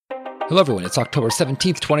Hello everyone, it's October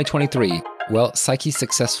 17th, 2023. Well, Psyche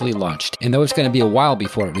successfully launched, and though it's going to be a while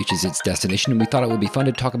before it reaches its destination, we thought it would be fun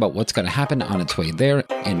to talk about what's going to happen on its way there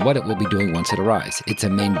and what it will be doing once it arrives. It's a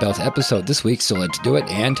main belt episode this week, so let's do it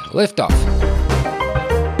and lift off.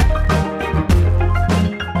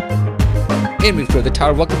 And we've cleared the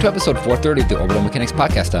tower. Welcome to episode 430 of the Orbital Mechanics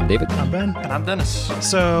Podcast. I'm David. I'm Ben. And I'm Dennis.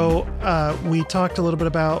 So we talked a little bit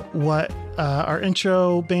about what our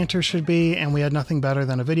intro banter should be, and we had nothing better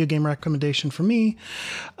than a video game recommendation for me.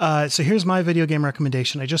 So here's my video game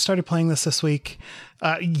recommendation. I just started playing this week.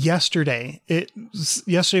 Yesterday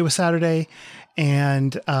was Saturday,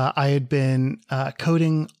 and I had been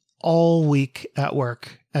coding all week at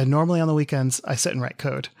work. And normally on the weekends, I sit and write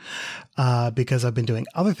code because I've been doing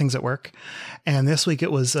other things at work. And this week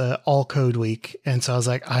it was all code week. And so I was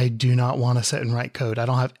like, I do not want to sit and write code. I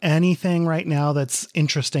don't have anything right now that's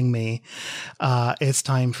interesting me. It's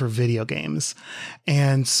time for video games.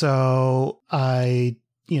 And so I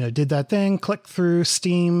did that thing, clicked through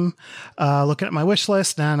Steam, looking at my wish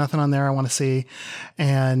list. Nothing on there I want to see.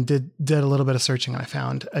 And did a little bit of searching. And I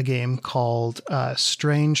found a game called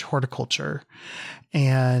Strange Horticulture,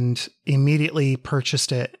 and immediately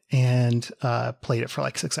purchased it and played it for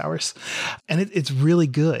like 6 hours. And it's really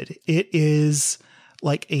good. It is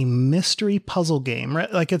like a mystery puzzle game, right?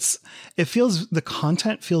 Like the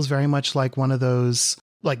content feels very much like one of those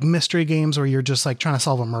like mystery games where you're just like trying to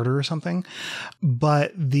solve a murder or something.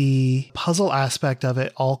 But the puzzle aspect of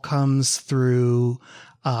it all comes through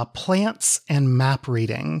plants and map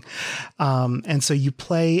reading. And so you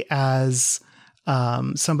play as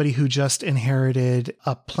somebody who just inherited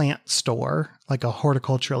a plant store, like a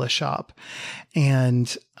horticulturalist shop.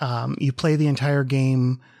 And you play the entire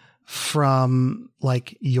game from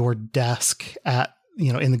like your desk at,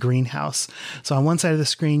 in the greenhouse. So on one side of the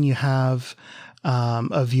screen, you have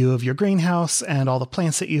a view of your greenhouse and all the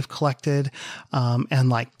plants that you've collected, and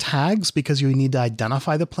like tags, because you need to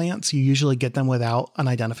identify the plants. You usually get them without an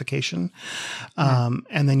identification.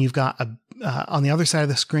 And then you've got on the other side of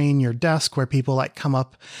the screen, your desk, where people like come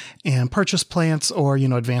up and purchase plants or,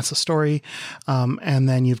 advance a story. And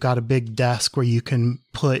then you've got a big desk where you can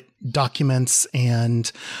put documents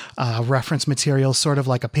and reference materials, sort of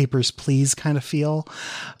like a Papers, Please kind of feel.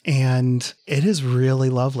 And it is really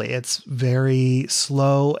lovely. It's very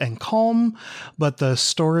slow and calm, but the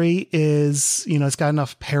story is, it's got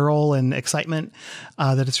enough peril and excitement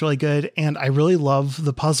that it's really good. And I really love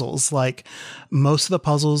the puzzles. Like most of the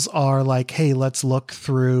puzzles are like, hey, let's look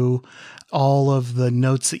through all of the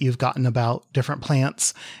notes that you've gotten about different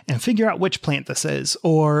plants and figure out which plant this is.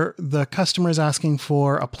 Or the customer is asking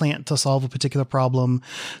for a plant to solve a particular problem.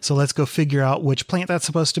 So let's go figure out which plant that's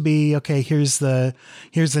supposed to be. Okay, here's the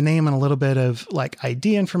name and a little bit of like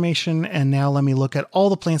ID information. And now let me look at all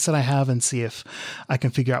the plants that I have and see if I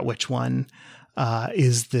can figure out which one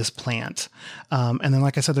is this plant. And then,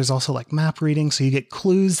 like I said, there's also like map reading. So you get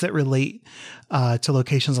clues that relate to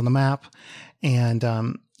locations on the map. And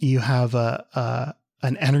you have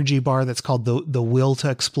an energy bar that's called the will to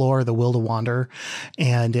explore, the will to wander,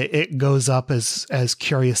 and it goes up as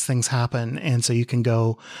curious things happen. And so you can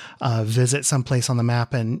go visit someplace on the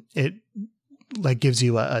map, and it like gives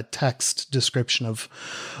you a text description of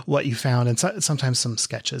what you found, and sometimes some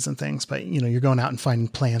sketches and things. But you're going out and finding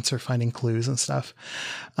plants or finding clues and stuff.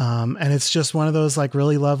 And it's just one of those like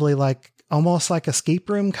really lovely, like almost like escape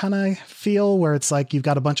room kind of feel, where it's like you've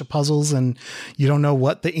got a bunch of puzzles and you don't know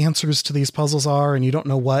what the answers to these puzzles are, and you don't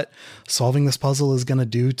know what solving this puzzle is going to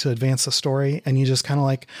do to advance the story. And you just kind of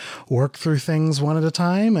like work through things one at a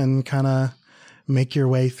time and kind of make your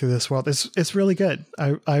way through this world. It's really good.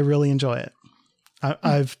 I really enjoy it.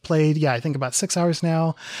 I've played, I think about 6 hours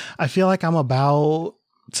now. I feel like I'm about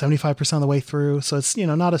 75% of the way through. So it's,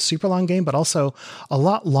 not a super long game, but also a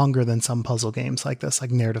lot longer than some puzzle games like this,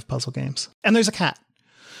 like narrative puzzle games. And there's a cat.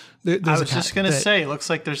 I was just going to say, it looks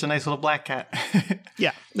like there's a nice little black cat.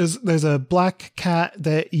 Yeah. There's a black cat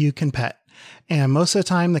that you can pet. And most of the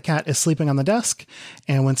time the cat is sleeping on the desk.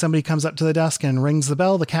 And when somebody comes up to the desk and rings the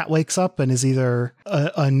bell, the cat wakes up and is either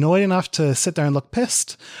annoyed enough to sit there and look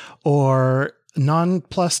pissed, or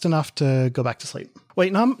nonplussed enough to go back to sleep.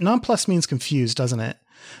 Wait, nonplussed means confused, doesn't it?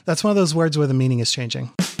 That's one of those words where the meaning is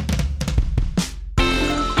changing.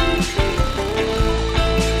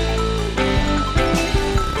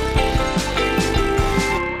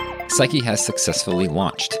 Psyche has successfully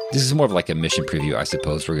launched. This is more of like a mission preview, I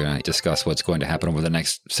suppose. We're going to discuss what's going to happen over the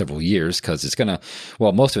next several years because it's going to,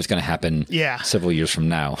 well, most of it's going to happen several years from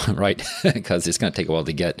now, right? Because it's going to take a while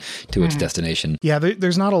to get to its destination. Yeah,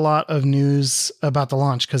 there's not a lot of news about the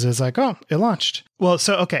launch because it's like, oh, it launched. Well,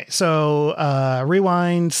 so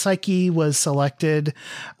Rewind, Psyche was selected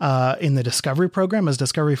in the Discovery program as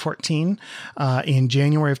Discovery 14 in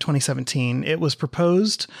January of 2017. It was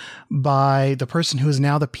proposed by the person who is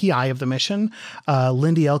now the PI of the mission,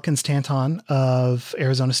 Lindy Elkins-Tanton of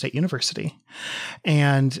Arizona State University.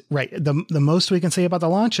 And the most we can say about the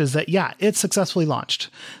launch is that, it successfully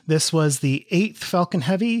launched. This was the 8th Falcon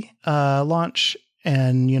Heavy launch,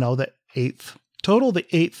 and, the 8th total, the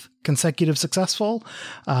 8th consecutive successful,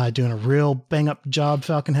 doing a real bang up job,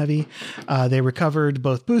 Falcon Heavy. They recovered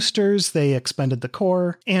both boosters. They expended the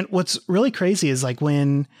core. And what's really crazy is like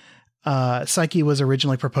when Psyche was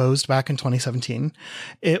originally proposed back in 2017,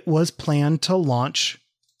 it was planned to launch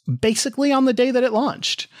basically on the day that it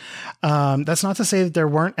launched. That's not to say that there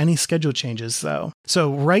weren't any schedule changes, though.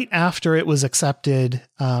 So right after it was accepted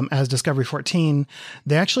as Discovery 14,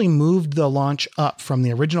 they actually moved the launch up from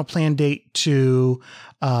the original planned date to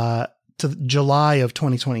July of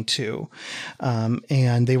 2022.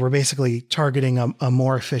 And they were basically targeting a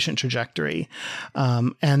more efficient trajectory.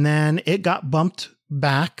 And then it got bumped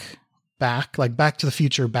back like Back to the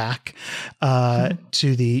Future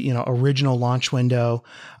to the original launch window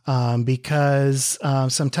because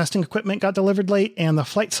some testing equipment got delivered late and the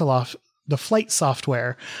flight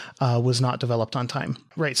software was not developed on time.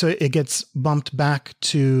 Right, so it gets bumped back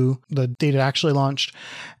to the date it actually launched,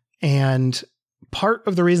 and part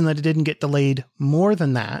of the reason that it didn't get delayed more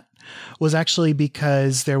than that was actually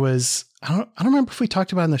because there was, I don't remember if we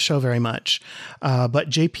talked about it in the show very much, but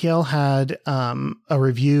JPL had a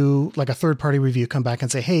review, like a third-party review, come back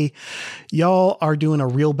and say, hey, y'all are doing a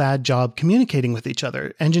real bad job communicating with each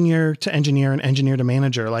other, engineer to engineer and engineer to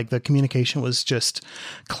manager. Like the communication was just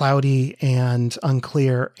cloudy and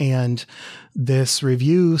unclear. And this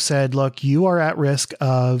review said, look, you are at risk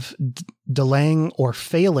of delaying or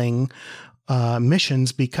failing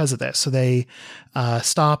missions because of this. So they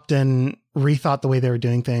stopped and rethought the way they were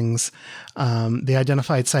doing things. They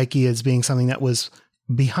identified Psyche as being something that was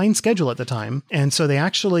behind schedule at the time. And so they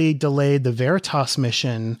actually delayed the Veritas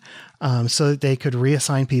mission so that they could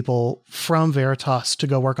reassign people from Veritas to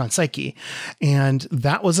go work on Psyche. And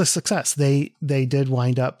that was a success. They did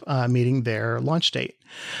wind up meeting their launch date.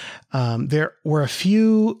 There were a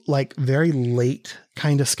few like very late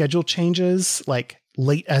kind of schedule changes, like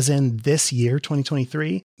late as in this year,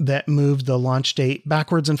 2023, that moved the launch date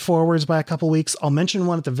backwards and forwards by a couple weeks. I'll mention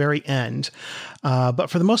one at the very end. But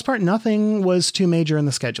for the most part, nothing was too major in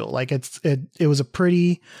the schedule. Like it was a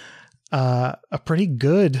pretty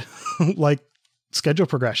good like schedule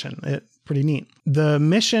progression. Pretty neat. The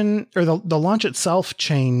mission or the launch itself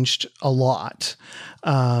changed a lot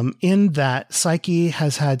in that Psyche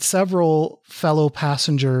has had several fellow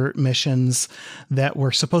passenger missions that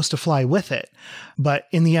were supposed to fly with it. But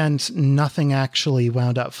in the end, nothing actually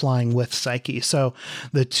wound up flying with Psyche. So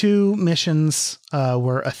the two missions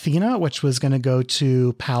were Athena, which was going to go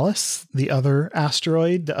to Pallas, the other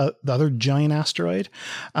asteroid, the other giant asteroid.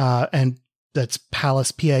 And that's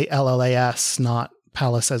Pallas, Pallas, not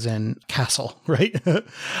Palace as in castle, right?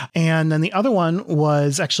 And then the other one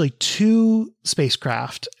was actually two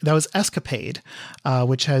spacecraft. That was Escapade,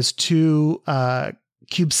 which has two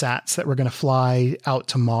CubeSats that were going to fly out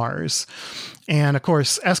to Mars. And of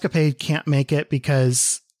course, Escapade can't make it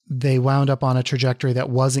because they wound up on a trajectory that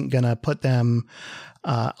wasn't going to put them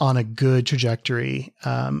on a good trajectory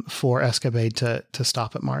for Escapade to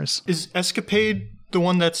stop at Mars. Is Escapade the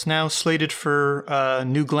one that's now slated for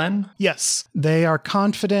New Glenn? Yes, they are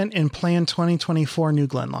confident in planned 2024 New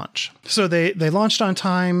Glenn launch. So they launched on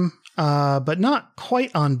time, but not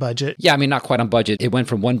quite on budget. Yeah, I mean, not quite on budget. It went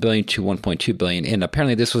from $1 billion to $1.2 billion. And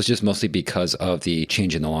apparently this was just mostly because of the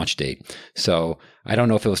change in the launch date. So I don't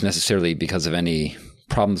know if it was necessarily because of any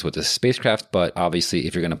problems with the spacecraft, but obviously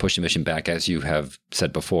if you're going to push the mission back, as you have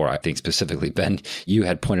said before, I think specifically, Ben, you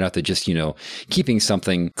had pointed out that just, keeping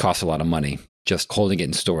something costs a lot of money. Just holding it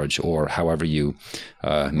in storage or however you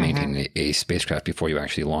maintain a spacecraft before you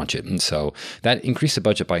actually launch it. And so that increased the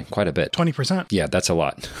budget by quite a bit. 20%. Yeah, that's a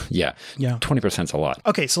lot. Yeah. 20% is a lot.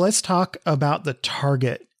 Okay, so let's talk about the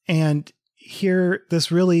target. And here,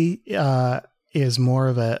 this really is more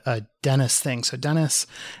of a Dennis thing. So Dennis,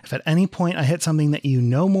 if at any point I hit something that you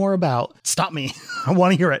know more about, stop me. I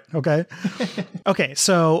want to hear it. Okay. Okay.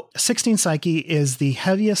 So 16 Psyche is the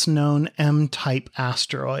heaviest known M-type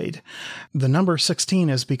asteroid. The number 16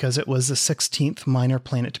 is because it was the 16th minor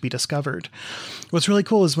planet to be discovered. What's really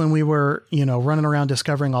cool is when we were, running around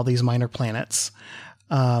discovering all these minor planets,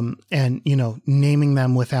 and, naming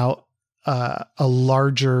them without a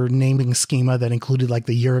larger naming schema that included like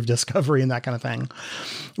the year of discovery and that kind of thing.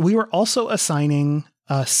 We were also assigning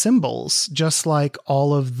symbols, just like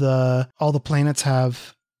all the planets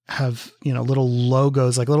have little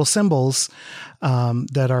logos, like little symbols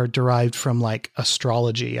that are derived from like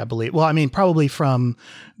astrology, I believe. Well, I mean, probably from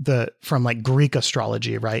like Greek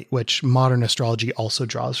astrology, right? Which modern astrology also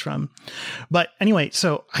draws from. But anyway,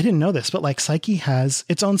 so I didn't know this, but like Psyche has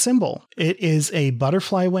its own symbol. It is a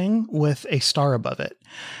butterfly wing with a star above it.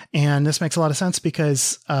 And this makes a lot of sense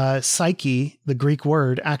because Psyche, the Greek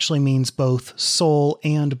word, actually means both soul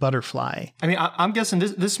and butterfly. I mean, I'm guessing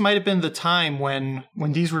this might have been the time when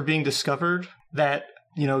these were being discovered that,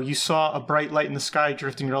 you saw a bright light in the sky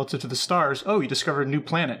drifting relative to the stars. Oh, you discovered a new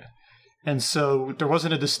planet. And so there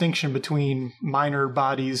wasn't a distinction between minor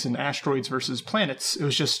bodies and asteroids versus planets. It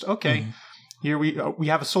was just, okay, here we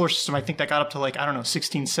have a solar system. I think that got up to like,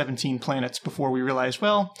 16, 17 planets before we realized,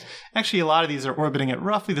 well, actually a lot of these are orbiting at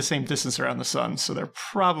roughly the same distance around the sun. So they're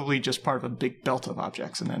probably just part of a big belt of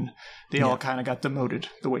objects. And then they all kind of got demoted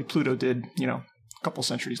the way Pluto did, a couple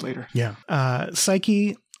centuries later. Yeah.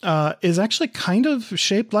 Psyche is actually kind of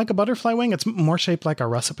shaped like a butterfly wing. It's more shaped like a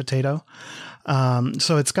russet potato.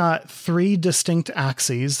 So it's got three distinct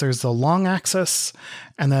axes. There's the long axis,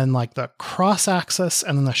 and then like the cross axis,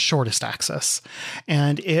 and then the shortest axis.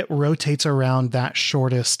 And it rotates around that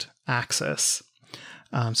shortest axis.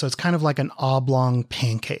 So it's kind of like an oblong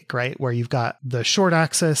pancake, right? Where you've got the short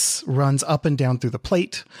axis runs up and down through the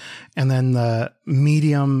plate, and then the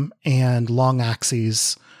medium and long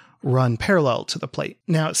axes run parallel to the plate.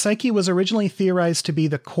 Now, Psyche was originally theorized to be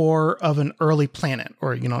the core of an early planet,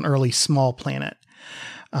 or, an early small planet,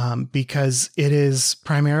 because it is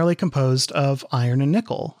primarily composed of iron and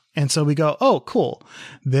nickel. And so we go, oh, cool.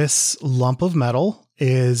 This lump of metal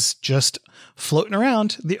is just floating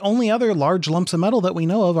around. The only other large lumps of metal that we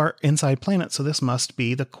know of are inside planets. So this must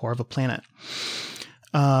be the core of a planet.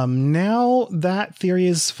 Now that theory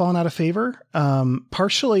has fallen out of favor,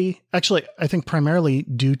 partially, actually, I think primarily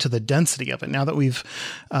due to the density of it. Now that we've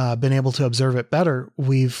been able to observe it better,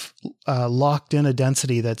 we've locked in a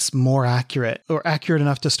density that's more accurate, or accurate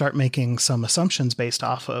enough to start making some assumptions based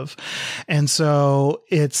off of. And so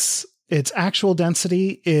its actual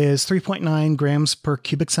density is 3.9 grams per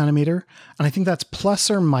cubic centimeter. And I think that's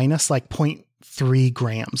plus or minus like 0.3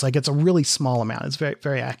 grams. Like it's a really small amount. It's very,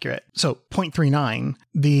 very accurate. So 0.39,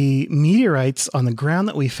 the meteorites on the ground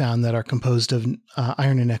that we found that are composed of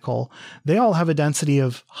iron and nickel, they all have a density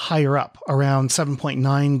of higher up, around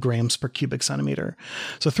 7.9 grams per cubic centimeter.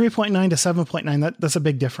 So 3.9 to 7.9, that's a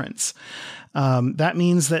big difference. That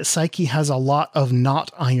means that Psyche has a lot of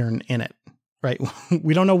not iron in it, right?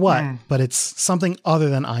 We don't know what, but it's something other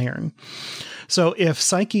than iron. So if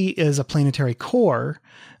Psyche is a planetary core,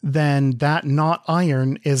 then that not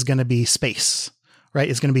iron is going to be space, right?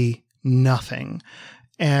 It's going to be nothing.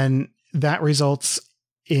 And that results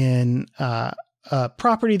in a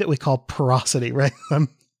property that we call porosity, right? I'm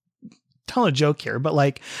telling a joke here, but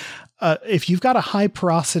like if you've got a high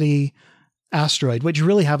porosity asteroid, what you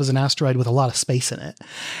really have is an asteroid with a lot of space in it.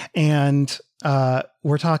 And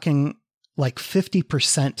we're talking like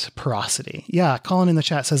 50% porosity. Yeah, Colin in the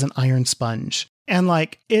chat says an iron sponge. And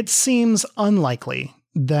like, it seems unlikely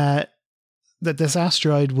that this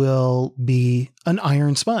asteroid will be an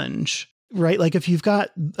iron sponge, right? Like if you've got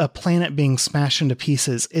a planet being smashed into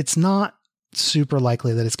pieces, it's not super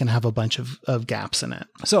likely that it's going to have a bunch of gaps in it.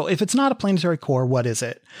 So if it's not a planetary core, what is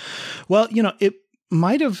it? Well, it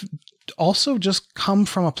might have also just come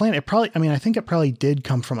from a planet. I think it probably did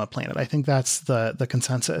come from a planet. I think that's the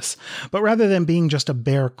consensus. But rather than being just a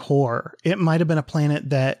bare core, it might have been a planet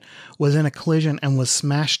that was in a collision and was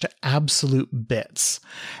smashed to absolute bits.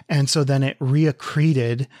 And so then it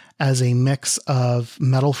reaccreted as a mix of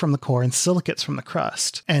metal from the core and silicates from the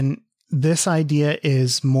crust. And this idea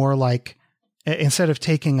is more like, instead of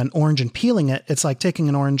taking an orange and peeling it, it's like taking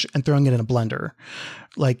an orange and throwing it in a blender.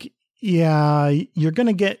 Like, yeah, you're going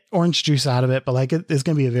to get orange juice out of it, but like it's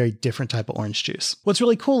going to be a very different type of orange juice. What's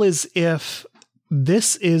really cool is if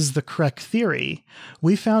this is the correct theory,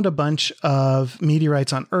 we found a bunch of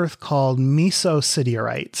meteorites on Earth called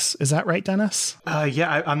mesosideurites. Is that right, Dennis?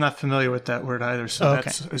 Yeah, I'm not familiar with that word either, so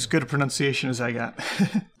that's as good a pronunciation as I got.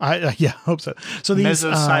 I hope so. So these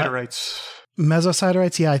mesosideurites.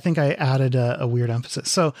 Mesositerites, yeah, I think I added a weird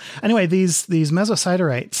emphasis. So anyway, these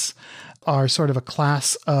mesositerites are sort of a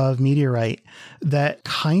class of meteorite that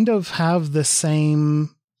kind of have the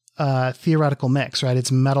same theoretical mix, right?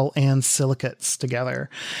 It's metal and silicates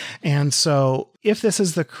together. And so if this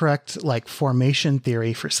is the correct like formation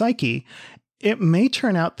theory for Psyche, it may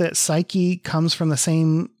turn out that Psyche comes from the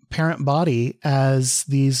same parent body as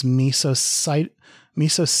these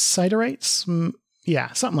mesositerites.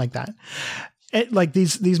 Yeah, something like that. Like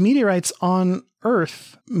these meteorites on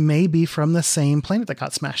Earth may be from the same planet that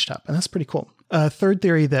got smashed up. And that's pretty cool. A third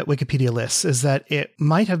theory that Wikipedia lists is that it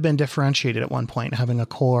might have been differentiated at one point, having a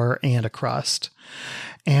core and a crust,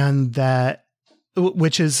 and that,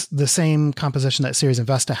 which is the same composition that Ceres and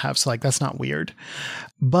Vesta have. So like, that's not weird,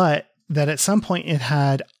 but that at some point it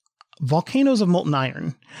had volcanoes of molten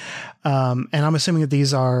iron. And I'm assuming that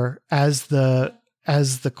these are as the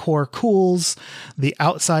core cools, the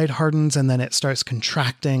outside hardens, and then it starts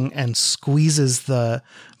contracting and squeezes the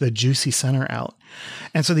juicy center out.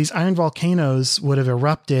 And so these iron volcanoes would have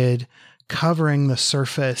erupted, covering the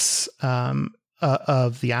surface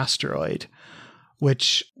of the asteroid,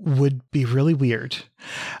 which would be really weird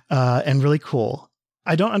and really cool.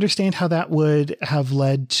 I don't understand how that would have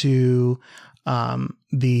led to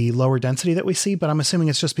the lower density that we see, but I'm assuming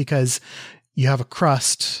it's just because you have a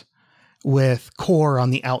crust with core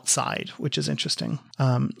on the outside, which is interesting.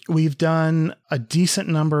 We've done a decent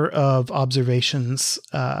number of observations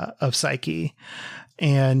of Psyche,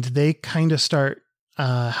 and they kind of start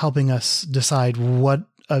helping us decide what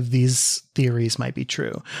of these theories might be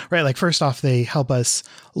true, right? Like first off, they help us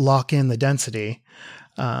lock in the density.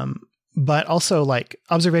 But also like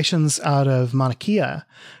observations out of Mauna Kea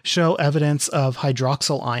show evidence of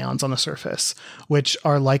hydroxyl ions on the surface, which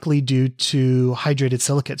are likely due to hydrated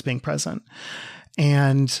silicates being present.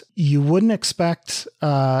 And you wouldn't expect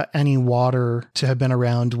any water to have been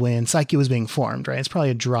around when Psyche was being formed, right? It's probably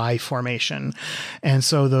a dry formation. And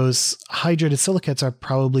so those hydrated silicates are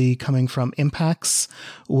probably coming from impacts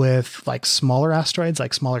with like smaller asteroids,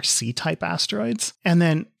 like smaller C-type asteroids. And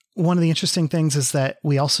then one of the interesting things is that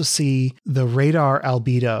we also see the radar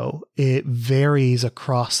albedo. It varies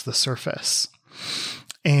across the surface.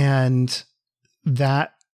 And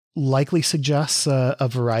that likely suggests a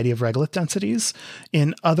variety of regolith densities.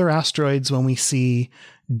 In other asteroids, when we see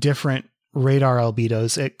different radar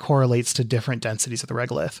albedos, it correlates to different densities of the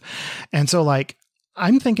regolith. And so like,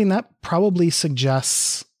 I'm thinking that probably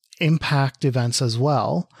suggests impact events as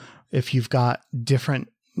well. If you've got different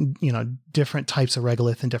types of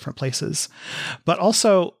regolith in different places. But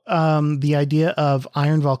also the idea of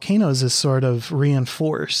iron volcanoes is sort of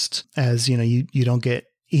reinforced as, you don't get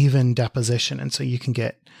even deposition. And so you can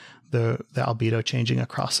get the albedo changing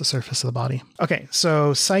across the surface of the body. Okay.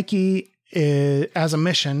 So Psyche as a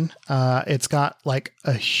mission, it's got like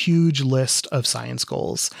a huge list of science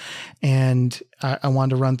goals. And I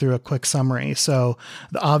wanted to run through a quick summary. So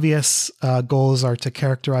the obvious goals are to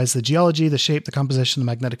characterize the geology, the shape, the composition, the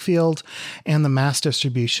magnetic field, and the mass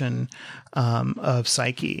distribution of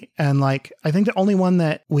Psyche. And like, I think the only one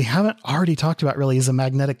that we haven't already talked about really is a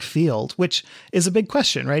magnetic field, which is a big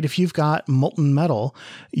question, right? If you've got molten metal,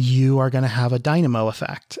 you are going to have a dynamo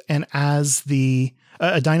effect. And as a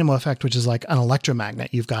dynamo effect, which is like an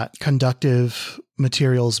electromagnet. You've got conductive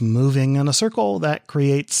materials moving in a circle that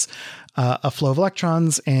creates a flow of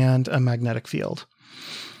electrons and a magnetic field.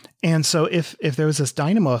 And so if there was this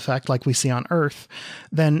dynamo effect like we see on Earth,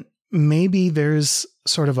 then maybe there's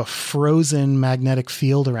sort of a frozen magnetic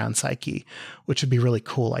field around Psyche, which would be really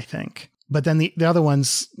cool, I think. But then the other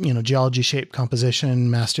ones, geology, shape, composition,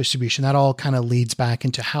 mass distribution, that all kind of leads back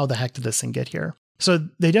into how the heck did this thing get here? So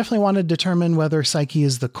they definitely want to determine whether Psyche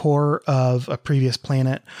is the core of a previous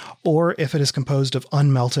planet or if it is composed of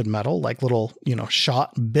unmelted metal, like little,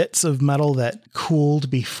 shot bits of metal that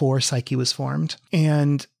cooled before Psyche was formed.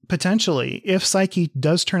 And potentially, if Psyche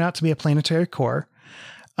does turn out to be a planetary core,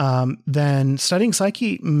 then studying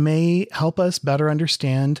Psyche may help us better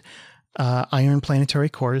understand iron planetary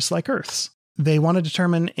cores like Earth's. They want to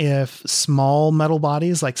determine if small metal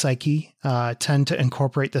bodies like Psyche tend to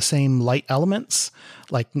incorporate the same light elements,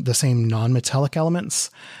 like the same non-metallic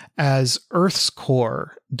elements, as Earth's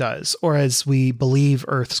core does, or as we believe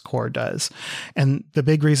Earth's core does. And the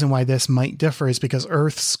big reason why this might differ is because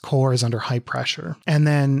Earth's core is under high pressure. And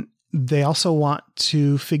then they also want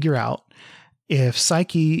to figure out if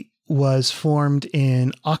Psyche was formed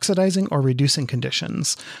in oxidizing or reducing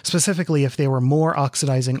conditions, specifically if they were more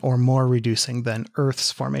oxidizing or more reducing than Earth's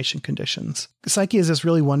formation conditions. Psyche is this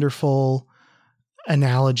really wonderful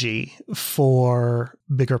analogy for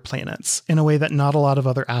bigger planets in a way that not a lot of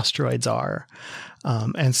other asteroids are.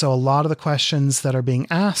 And so a lot of the questions that are being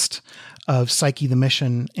asked of Psyche the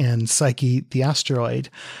mission and Psyche the asteroid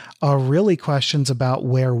are really questions about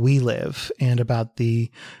where we live and about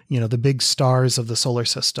the big stars of the solar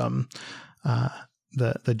system,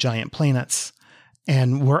 the giant planets.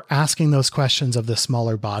 And we're asking those questions of the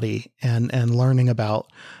smaller body and learning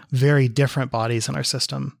about very different bodies in our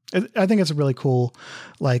system. I think it's a really cool,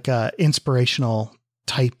 inspirational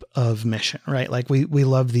type of mission, right? Like we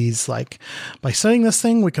love these, like, by studying this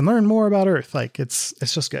thing, we can learn more about Earth. Like it's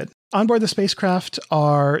just good. On board the spacecraft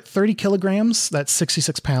are 30 kilograms, that's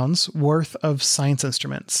 66 pounds, worth of science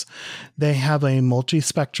instruments. They have a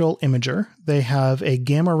multispectral imager. They have a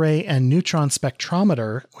gamma ray and neutron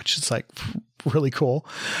spectrometer, which is like really cool.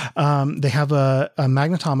 They have a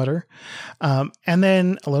magnetometer. And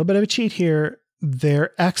then a little bit of a cheat here.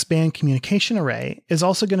 Their X-band communication array is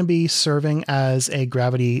also going to be serving as a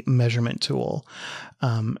gravity measurement tool.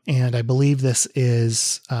 And I believe this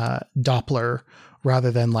is Doppler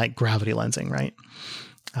rather than like gravity lensing, right?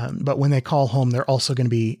 But when they call home, they're also going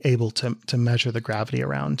to be able to measure the gravity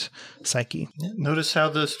around Psyche. Yeah, notice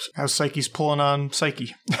how Psyche's pulling on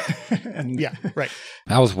Psyche. Yeah, right.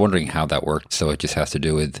 I was wondering how that worked. So it just has to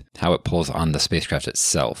do with how it pulls on the spacecraft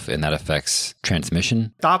itself, and that affects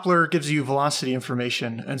transmission. Doppler gives you velocity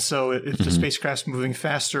information. And so if the spacecraft's moving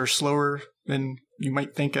faster or slower than you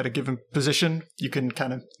might think at a given position, you can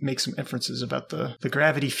kind of make some inferences about the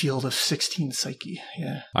gravity field of 16 Psyche.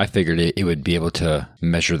 Yeah. I figured it would be able to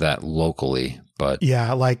measure that locally, but...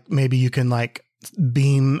 Yeah, like maybe you can like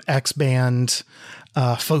beam X-band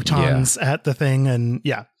photons at the thing, and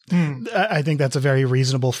yeah. I think that's a very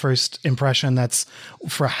reasonable first impression. That's,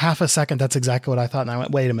 for half a second, that's exactly what I thought. And I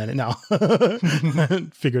went, wait a minute, no.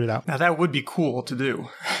 Figured it out. Now that would be cool to do,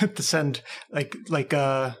 to send like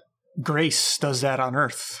Grace does that on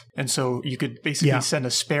Earth. And so you could basically send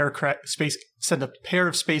a pair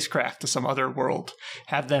of spacecraft to some other world,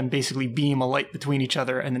 have them basically beam a light between each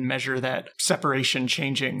other, and then measure that separation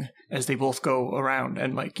changing as they both go around.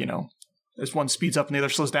 And as one speeds up and the other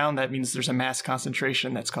slows down, that means there's a mass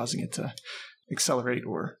concentration that's causing it to accelerate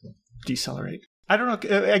or decelerate. I don't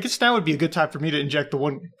know. I guess now would be a good time for me to inject the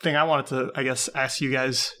one thing I wanted to, ask you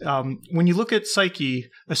guys. When you look at Psyche,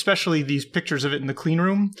 especially these pictures of it in the clean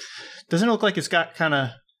room, doesn't it look like it's got kind of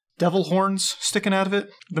devil horns sticking out of it?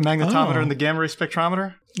 The magnetometer and the gamma ray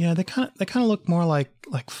spectrometer? Yeah, they kind of look more like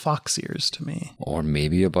fox ears to me. Or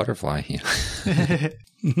maybe a butterfly.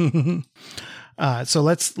 So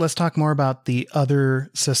let's talk more about the other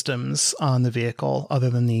systems on the vehicle other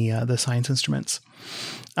than the science instruments.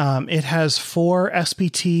 It has 4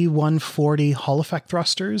 SPT-140 Hall effect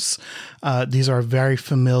thrusters. These are a very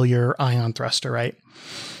familiar ion thruster, right?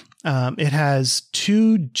 It has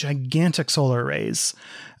 2 gigantic solar arrays.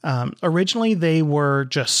 Originally, they were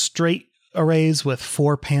just straight arrays with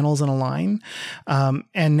 4 panels in a line.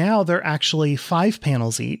 And now they're actually 5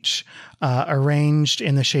 panels each, arranged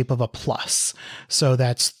in the shape of a plus. So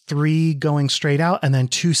that's 3 going straight out and then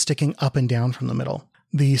 2 sticking up and down from the middle.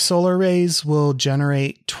 The solar arrays will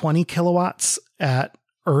generate 20 kilowatts at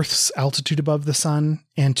Earth's altitude above the sun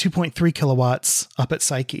and 2.3 kilowatts up at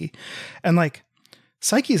Psyche. And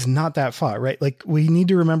Psyche is not that far, right? We need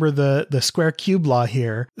to remember the square cube law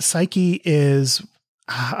here. Psyche is,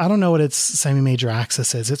 I don't know what its semi-major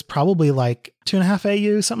axis is. It's probably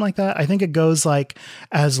 2.5 AU, something like that. I think it goes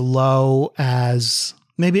as low as...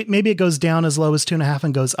 Maybe it goes down as low as 2.5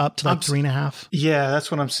 and goes up to 3.5. Yeah,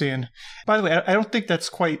 that's what I'm seeing. By the way, I don't think that's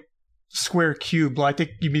quite square cube law. I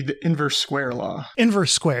think you mean the inverse square law.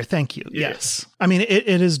 Inverse square, thank you. Yeah. Yes. I mean, it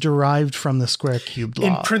is derived from the square cube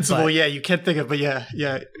law. In principle, you can't think of, but yeah.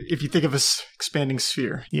 If you think of an expanding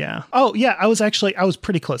sphere. Yeah. Oh, yeah, I was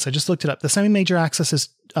pretty close. I just looked it up. The semi-major axis is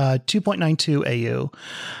 2.92 AU,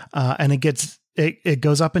 and it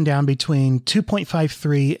goes up and down between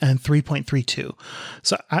 2.53 and 3.32.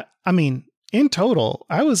 So, I mean, in total,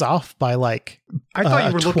 I was off by I thought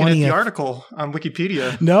you were looking at the article on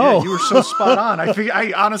Wikipedia. No. Yeah, you were so spot on.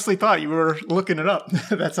 I honestly thought you were looking it up.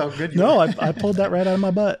 That's how good you were. I pulled that right out of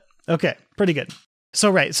my butt. Okay, pretty good.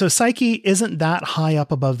 So Psyche isn't that high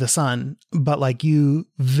up above the sun, but you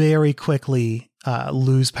very quickly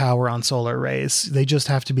lose power on solar arrays. They just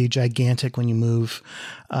have to be gigantic when you move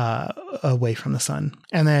away from the sun.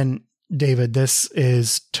 And then, David, this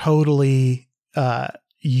is totally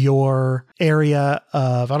your area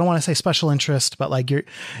of, I don't want to say special interest, but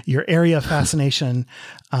your area of fascination.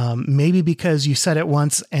 Maybe because you said it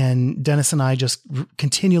once and Dennis and I just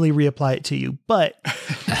continually reapply it to you. But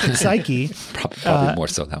Psyche, probably more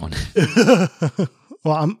so that one.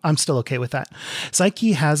 Well, I'm still okay with that.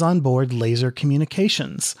 Psyche has on board laser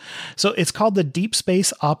communications. So it's called the Deep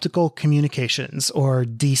Space Optical Communications, or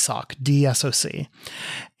DSOC, DSOC.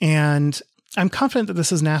 And I'm confident that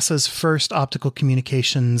this is NASA's first optical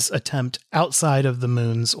communications attempt outside of the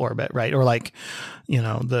moon's orbit, right? Or like,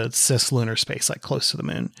 the cislunar space, like close to the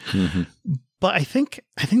moon. Mm-hmm. But I think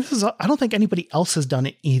this is, I don't think anybody else has done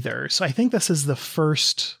it either. So I think this is the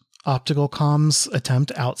first optical comms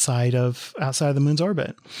attempt outside of the moon's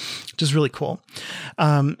orbit, which is really cool.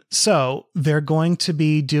 So they're going to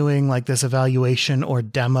be doing like this evaluation or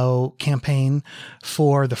demo campaign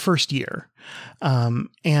for the first year.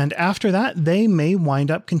 And after that, they may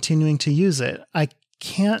wind up continuing to use it. I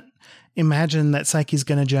can't imagine that Psyche's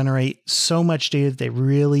going to generate so much data that they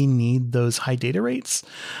really need those high data rates.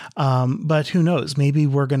 But who knows? Maybe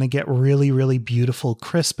we're going to get really, really beautiful,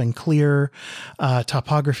 crisp and clear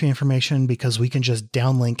topography information because we can just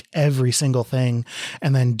downlink every single thing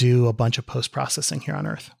and then do a bunch of post-processing here on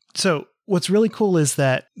Earth. So what's really cool is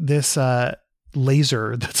that this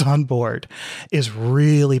laser that's on board is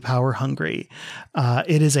really power hungry.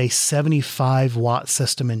 It is a 75 watt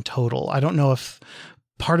system in total. I don't know if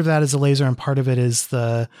part of that is a laser and part of it is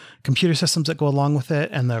the computer systems that go along with it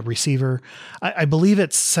and the receiver. I believe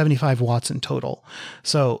it's 75 watts in total.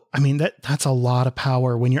 So, I mean, that's a lot of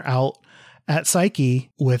power when you're out at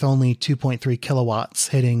Psyche with only 2.3 kilowatts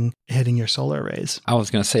hitting your solar arrays. I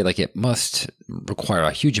was going to say, like, it must require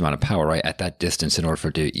a huge amount of power, right, at that distance in order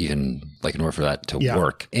for that to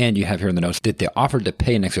work. And you have here in the notes that they offered to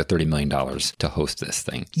pay an extra $30 million to host this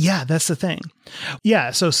thing. Yeah, that's the thing.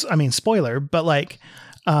 Yeah. So, I mean, spoiler, but like,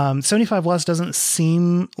 75 watts doesn't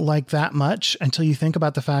seem like that much until you think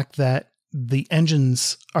about the fact that the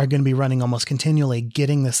engines are going to be running almost continually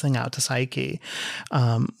getting this thing out to Psyche,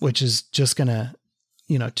 which is just going to,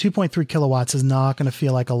 2.3 kilowatts is not going to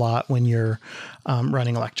feel like a lot when you're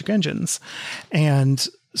running electric engines. And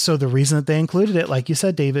so the reason that they included it, like you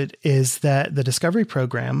said, David, is that the Discovery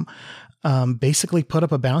program basically put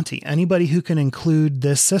up a bounty. Anybody who can include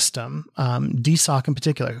this system, DSOC in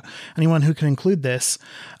particular, anyone who can include this,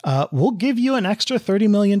 will give you an extra $30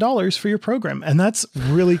 million for your program. And that's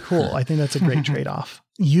really cool. I think that's a great trade-off.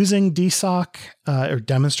 Using DSOC or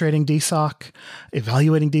demonstrating DSOC,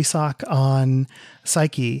 evaluating DSOC on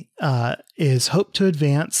Psyche is hoped to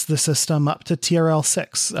advance the system up to TRL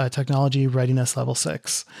 6, Technology Readiness Level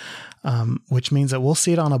 6. Which means that we'll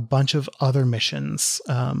see it on a bunch of other missions,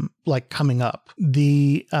 like coming up.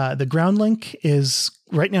 The ground link is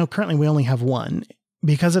right now, currently we only have one.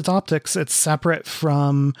 Because it's optics, it's separate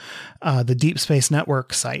from the Deep Space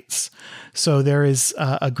Network sites. So there is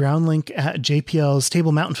a ground link at JPL's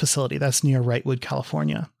Table Mountain facility. That's near Wrightwood,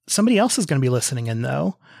 California. Somebody else is going to be listening in,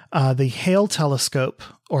 though. The Hale telescope,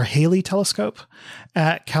 or Haley telescope,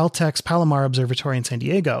 at Caltech's Palomar Observatory in San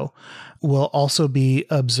Diego will also be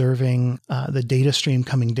observing the data stream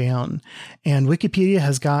coming down. And Wikipedia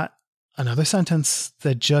has got another sentence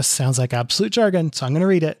that just sounds like absolute jargon, so I'm going to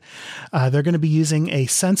read it. They're going to be using a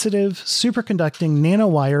sensitive, superconducting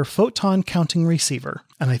nanowire photon counting receiver.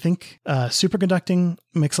 And I think superconducting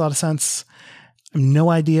makes a lot of sense. I have no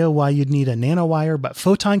idea why you'd need a nanowire, but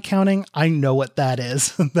photon counting, I know what that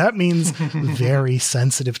is. That means very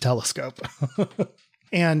sensitive telescope.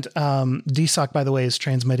 And DSOC, by the way, is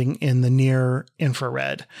transmitting in the near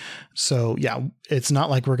infrared. So yeah, it's not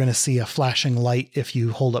like we're going to see a flashing light if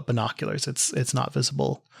you hold up binoculars. It's not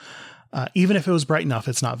visible. Even if it was bright enough,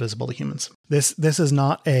 it's not visible to humans. This is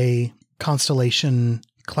not a constellation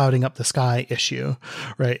clouding up the sky issue,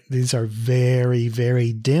 right? These are very,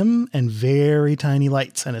 very dim and very tiny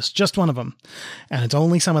lights, and it's just one of them. And it's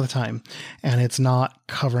only some of the time. And it's not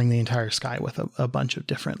covering the entire sky with a bunch of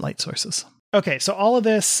different light sources. Okay, so all of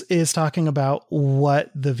this is talking about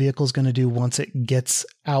what the vehicle is going to do once it gets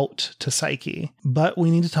out to Psyche. But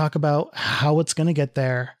we need to talk about how it's going to get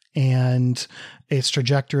there and its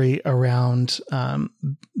trajectory around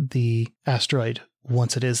the asteroid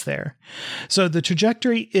once it is there. So the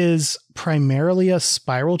trajectory is primarily a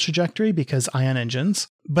spiral trajectory because ion engines,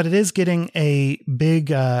 but it is getting a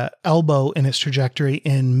big elbow in its trajectory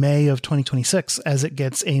in May of 2026 as it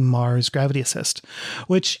gets a Mars gravity assist,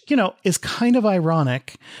 which, is kind of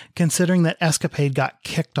ironic considering that Escapade got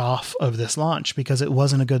kicked off of this launch because it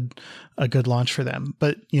wasn't a good launch for them.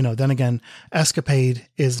 But, then again, Escapade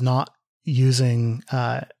is not using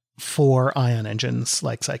 4 ion engines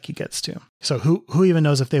like Psyche gets to. So who even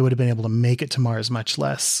knows if they would have been able to make it to Mars, much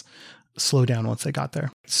less slow down once they got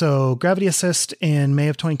there. So Gravity Assist in May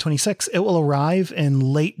of 2026, it will arrive in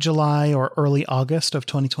late July or early August of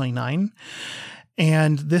 2029.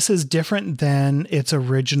 And this is different than its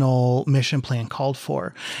original mission plan called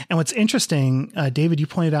for. And what's interesting, David, you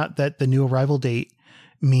pointed out that the new arrival date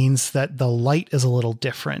means that the light is a little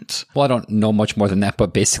different. Well, I don't know much more than that,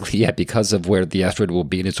 but basically, yeah, because of where the asteroid will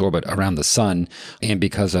be in its orbit around the sun, and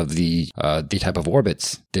because of the type of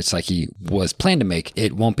orbits that Psyche was planned to make,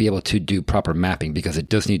 it won't be able to do proper mapping because it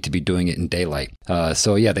does need to be doing it in daylight.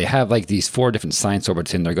 So yeah, they have like these 4 different science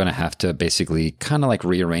orbits, and they're going to have to basically kind of like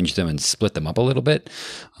rearrange them and split them up a little bit.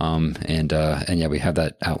 And yeah, we have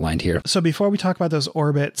that outlined here. So before we talk about those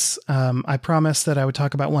orbits, I promised that I would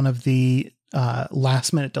talk about one of the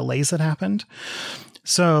last minute delays that happened.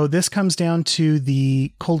 So this comes down to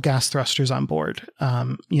the cold gas thrusters on board.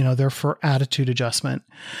 They're for attitude adjustment,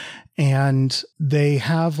 and they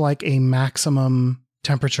have like a maximum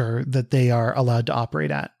temperature that they are allowed to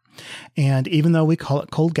operate at. And even though we call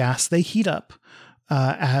it cold gas, they heat up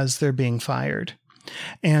as they're being fired.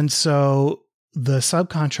 And so the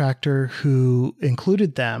subcontractor who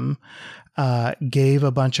included them gave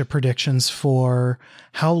a bunch of predictions for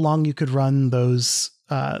how long you could run those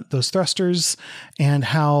thrusters and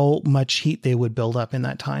how much heat they would build up in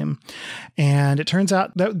that time. And it turns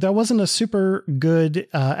out that wasn't a super good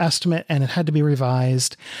estimate, and it had to be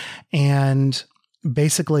revised. And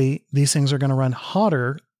basically, these things are going to run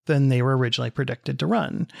hotter than they were originally predicted to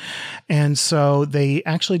run. And so they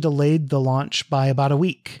actually delayed the launch by about a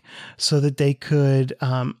week so that they could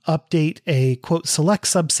update a, quote, select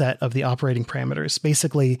subset of the operating parameters.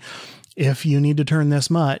 Basically, if you need to turn this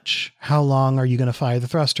much, how long are you going to fire the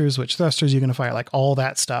thrusters? Which thrusters are you going to fire? Like all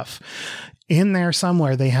that stuff. In there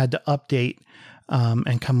somewhere, they had to update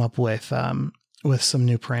and come up with some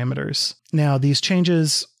new parameters. Now, these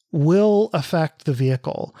changes will affect the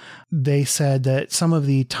vehicle. They said that some of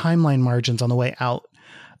the timeline margins on the way out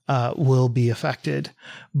will be affected.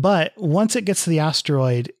 But once it gets to the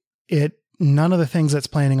asteroid, none of the things it's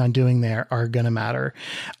planning on doing there are going to matter.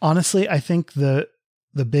 Honestly, I think the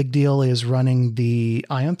big deal is running the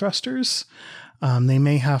ion thrusters. They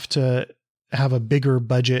may have to have a bigger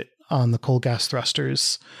budget on the cold gas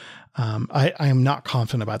thrusters. I am not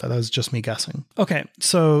confident about that. That was just me guessing. Okay,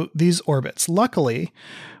 so these orbits. Luckily,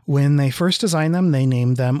 when they first designed them, they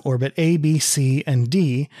named them Orbit A, B, C, and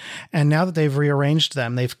D. And now that they've rearranged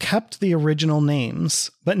them, they've kept the original names,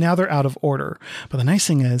 but now they're out of order. But the nice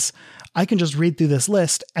thing is, I can just read through this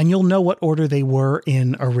list and you'll know what order they were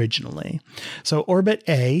in originally. So Orbit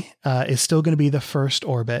A is still going to be the first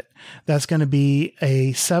orbit. That's going to be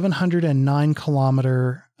a 709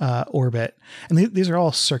 kilometer orbit. And these are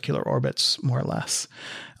all circular orbits, more or less.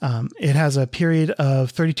 It has a period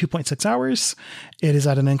of 32.6 hours. It is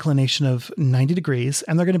at an inclination of 90 degrees,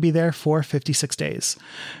 and they're going to be there for 56 days.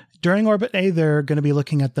 During Orbit A, they're going to be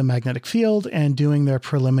looking at the magnetic field and doing their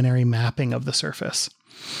preliminary mapping of the surface.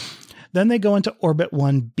 Then they go into Orbit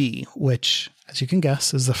 1B, which, as you can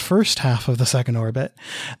guess, is the first half of the second orbit.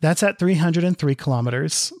 That's at 303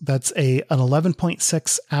 kilometers. That's an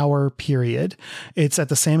 11.6 hour period. It's at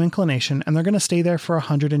the same inclination, and they're going to stay there for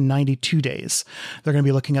 192 days. They're going to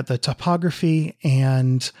be looking at the topography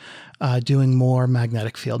and doing more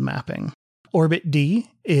magnetic field mapping. Orbit D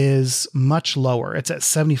is much lower. It's at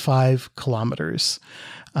 75 kilometers.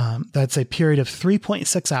 That's a period of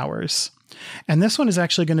 3.6 hours. And this one is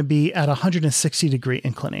actually going to be at 160 degree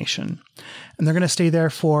inclination. And they're going to stay there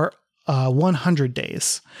for 100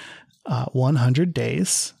 days. 100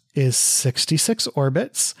 days is 66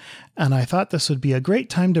 orbits. And I thought this would be a great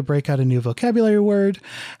time to break out a new vocabulary word,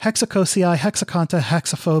 hexacosii, hexaconta,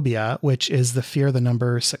 hexaphobia, which is the fear of the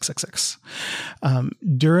number 666.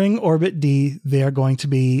 During Orbit D, they are going to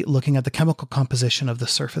be looking at the chemical composition of the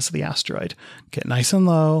surface of the asteroid. Get nice and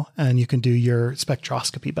low, and you can do your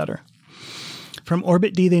spectroscopy better. From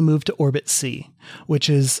Orbit D, they move to Orbit C, which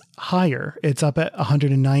is higher. It's up at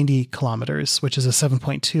 190 kilometers, which is a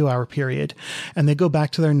 7.2 hour period. And they go back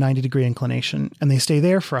to their 90 degree inclination, and they stay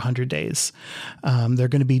there for 100 days. They're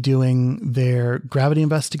going to be doing their gravity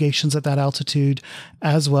investigations at that altitude,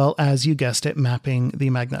 as well as, you guessed it, mapping the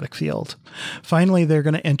magnetic field. Finally, they're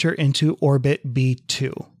going to enter into Orbit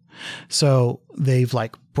B2. So they've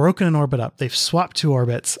broken an orbit up. They've swapped 2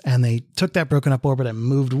 orbits, and they took that broken up orbit and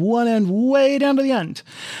moved one end way down to the end.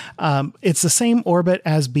 It's the same orbit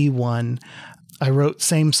as B1. I wrote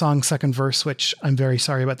same song, second verse, which I'm very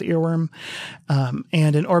sorry about the earworm.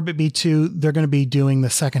 And in Orbit B2, they're going to be doing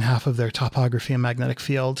the second half of their topography and magnetic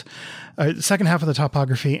field, second half of the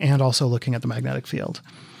topography, and also looking at the magnetic field.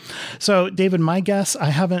 So David, my guess,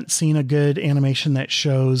 I haven't seen a good animation that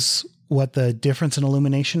shows what the difference in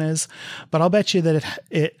illumination is, but I'll bet you that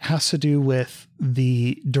it has to do with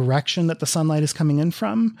the direction that the sunlight is coming in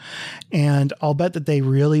from. And I'll bet that they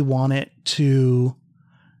really want it to,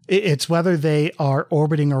 it's whether they are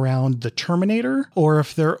orbiting around the terminator or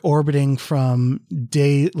if they're orbiting from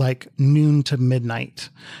like noon to midnight.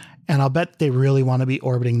 And I'll bet they really want to be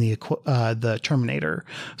orbiting the terminator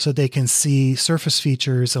so they can see surface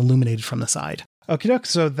features illuminated from the side. Okie doke,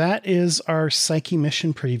 so that is our Psyche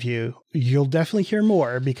mission preview. You'll definitely hear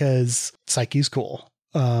more because Psyche's cool.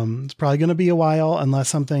 It's probably going to be a while unless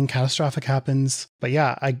something catastrophic happens. But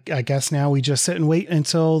yeah, I guess now we just sit and wait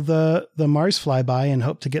until the Mars flyby and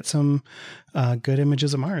hope to get some good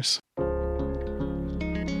images of Mars.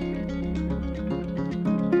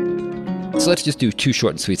 So let's just do 2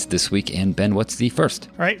 short and sweets this week. And Ben, what's the first?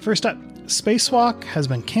 All right, first up, Spacewalk has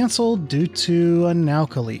been canceled due to a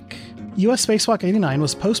Nauka leak. US Spacewalk 89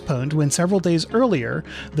 was postponed when several days earlier,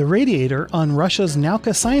 the radiator on Russia's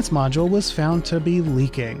Nauka science module was found to be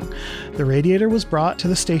leaking. The radiator was brought to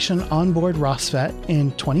the station on board Rosvet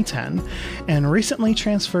in 2010 and recently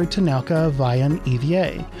transferred to Nauka via an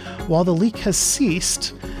EVA. While the leak has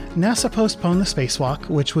ceased, NASA postponed the spacewalk,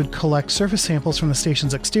 which would collect surface samples from the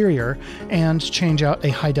station's exterior and change out a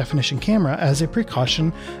high-definition camera as a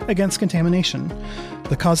precaution against contamination.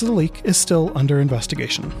 The cause of the leak is still under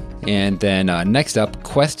investigation. And then next up,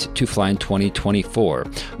 Quest to fly in 2024.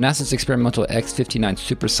 NASA's experimental X-59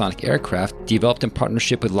 supersonic aircraft, developed in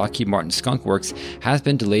partnership with Lockheed Martin Skunk Works, has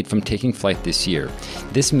been delayed from taking flight this year.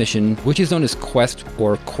 This mission, which is known as Quest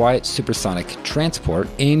or Quiet Supersonic Transport,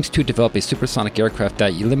 aims to develop a supersonic aircraft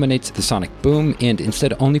that eliminates the sonic boom and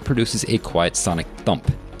instead only produces a quiet sonic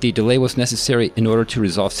thump. The delay was necessary in order to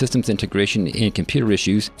resolve systems integration and computer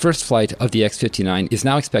issues. First flight of the X-59 is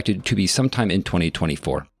now expected to be sometime in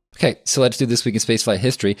 2024. Okay, so let's do This Week in Spaceflight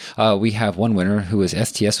History. We have one winner who is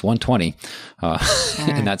STS-120,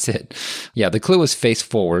 and that's it. Yeah, the clue was face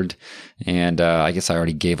forward, and I guess I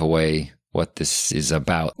already gave away what this is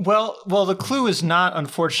about. Well, the clue is not,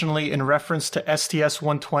 unfortunately, in reference to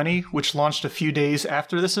STS-120, which launched a few days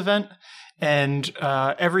after this event, and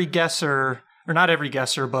every guesser... or not every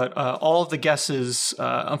guesser, but all of the guesses,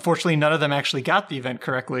 unfortunately, none of them actually got the event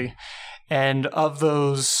correctly. And of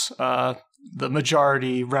those, the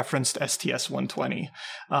majority referenced STS-120,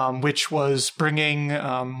 which was bringing,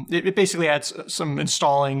 it basically adds some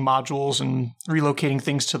installing modules and relocating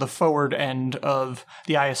things to the forward end of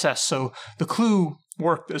the ISS. So the clue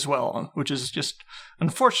worked as well, which is just an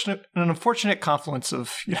unfortunate confluence of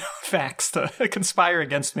facts to conspire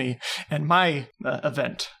against me and my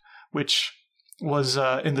event, which was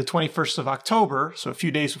in the 21st of October, so a few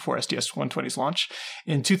days before STS-120's launch,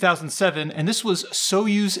 in 2007, and this was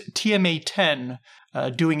Soyuz TMA-10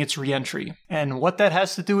 doing its reentry. And what that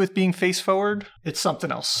has to do with being face-forward, it's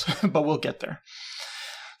something else, but we'll get there.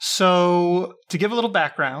 So, to give a little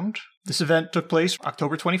background, this event took place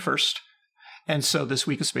October 21st, and so this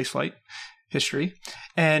week of spaceflight history.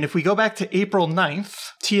 And if we go back to April 9th,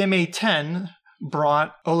 TMA-10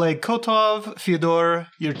 brought Oleg Kotov, Fyodor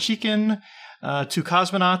Yurchikhin, 2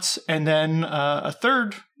 cosmonauts, and then a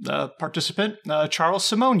third participant, Charles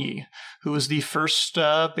Simonyi, who was the first,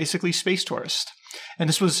 basically, space tourist. And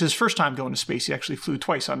this was his first time going to space. He actually flew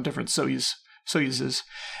twice on different Soyuzes.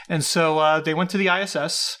 And so they went to the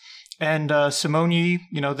ISS, and Simonyi,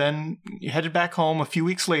 then headed back home a few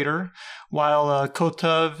weeks later, while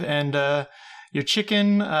Kotov and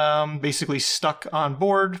Yurchikhin basically stuck on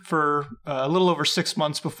board for a little over 6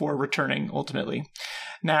 months before returning, ultimately.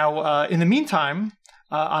 Now, in the meantime,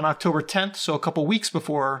 on October 10th, so a couple weeks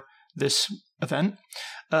before this event,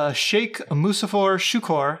 Sheikh Musafor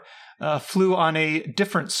Shukor flew on a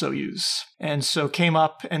different Soyuz, and so came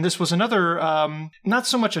up, and this was another, not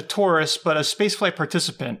so much a tourist, but a spaceflight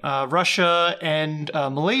participant. Russia and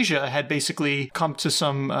Malaysia had basically come to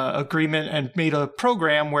some agreement and made a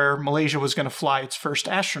program where Malaysia was going to fly its first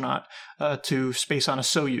astronaut to space on a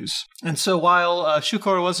Soyuz. And so while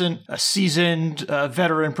Shukor wasn't a seasoned,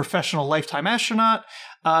 veteran, professional lifetime astronaut,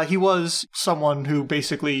 he was someone who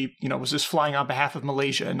basically, was just flying on behalf of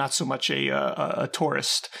Malaysia and not so much a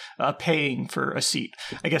tourist paying for a seat.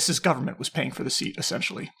 I guess his government was paying for the seat,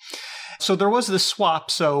 essentially. So there was this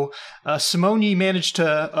swap. So Simonyi managed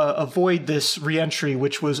to avoid this reentry,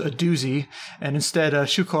 which was a doozy, and instead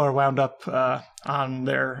Shukor wound up on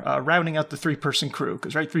there rounding out the 3-person crew,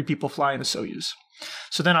 because 3 people fly in a Soyuz.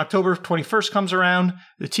 So then October 21st comes around,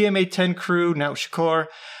 the TMA-10 crew, now Shukor,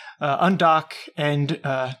 undock and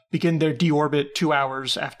begin their deorbit 2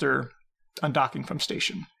 hours after undocking from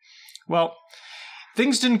station. Well,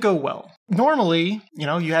 things didn't go well. Normally,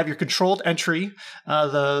 you have your controlled entry.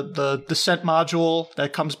 The descent module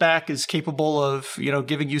that comes back is capable of,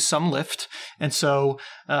 giving you some lift. And so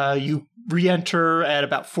you re-enter at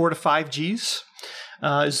about 4 to 5 Gs.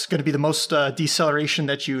 Is going to be the most deceleration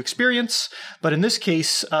that you experience. But in this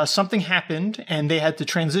case, something happened and they had to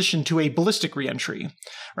transition to a ballistic reentry,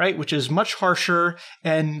 right? Which is much harsher.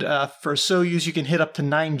 And for a Soyuz, you can hit up to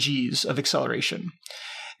 9 Gs of acceleration.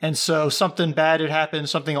 And so something bad had happened,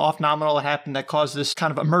 something off-nominal had happened that caused this kind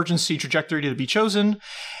of emergency trajectory to be chosen.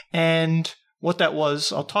 And what that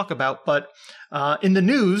was, I'll talk about. But in the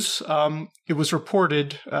news, it was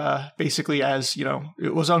reported basically as,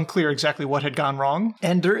 it was unclear exactly what had gone wrong.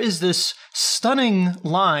 And there is this stunning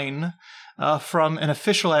line from an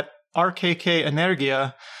official at RKK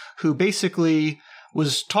Energia who basically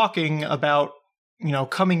was talking about,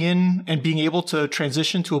 coming in and being able to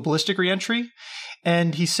transition to a ballistic reentry.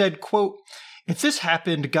 And he said, quote, "If this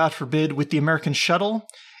happened, God forbid, with the American shuttle,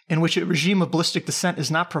 in which a regime of ballistic descent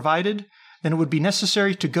is not provided, then it would be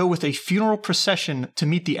necessary to go with a funeral procession to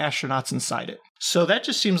meet the astronauts inside it." So that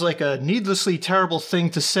just seems like a needlessly terrible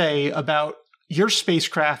thing to say about your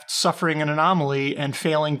spacecraft suffering an anomaly and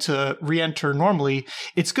failing to re-enter normally.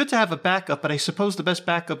 It's good to have a backup, but I suppose the best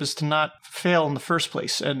backup is to not fail in the first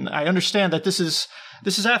place. And I understand that this is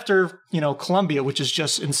after, Columbia, which is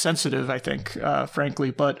just insensitive, I think, frankly,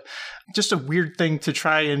 but just a weird thing to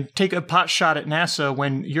try and take a pot shot at NASA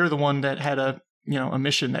when you're the one that had a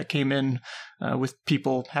mission that came in with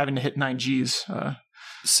people having to hit 9 Gs.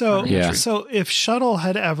 So if shuttle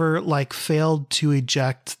had ever failed to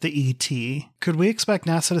eject the ET, could we expect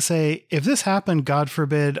NASA to say, if this happened, God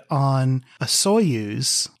forbid, on a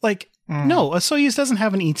Soyuz, no, a Soyuz doesn't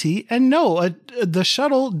have an ET, and no, the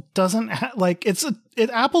shuttle doesn't it's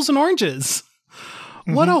apples and oranges.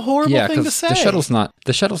 What a horrible thing to say.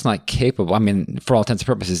 The shuttle's not capable. I mean, for all intents and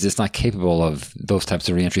purposes, it's not capable of those types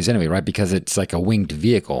of reentries anyway, right? Because it's like a winged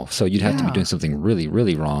vehicle. So you'd have to be doing something really,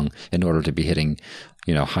 really wrong in order to be hitting,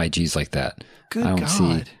 high Gs like that. Good I don't God.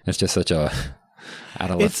 see. It's just such a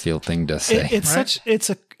out of left field thing to say.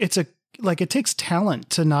 It takes talent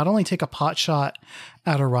to not only take a pot shot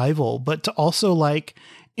at a rival, but to also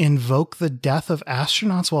invoke the death of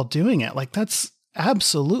astronauts while doing it. That's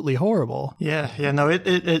absolutely horrible. Yeah. No,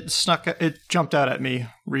 it jumped out at me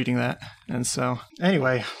reading that. And so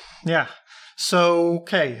anyway, yeah. So,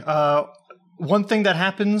 okay. One thing that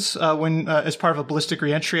happens when as part of a ballistic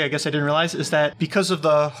reentry, I guess I didn't realize, is that because of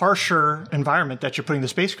the harsher environment that you're putting the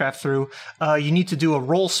spacecraft through, you need to do a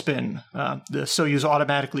roll spin. The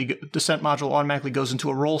Soyuz descent module automatically goes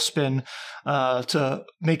into a roll spin to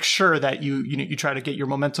make sure that you try to get your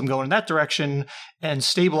momentum going in that direction and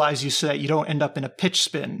stabilize you so that you don't end up in a pitch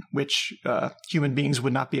spin, which human beings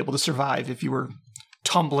would not be able to survive if you were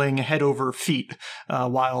tumbling head over feet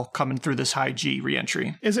while coming through this high G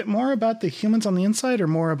reentry. Is it more about the humans on the inside or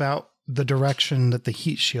more about the direction that the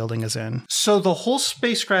heat shielding is in? So the whole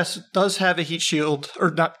spacecraft does have a heat shield,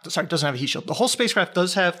 doesn't have a heat shield. The whole spacecraft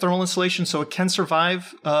does have thermal insulation, so it can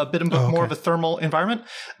survive a bit more of a thermal environment,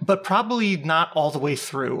 but probably not all the way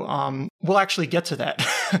through. We'll actually get to that,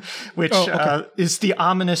 which is the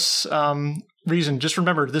ominous reason. Just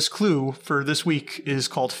remember, this clue for this week is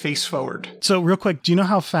called face forward. So real quick, do you know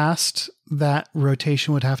how fast that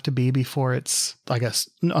rotation would have to be before it's, I guess,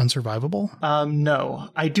 unsurvivable? No.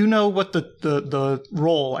 I do know what the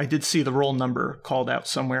roll, I did see the roll number called out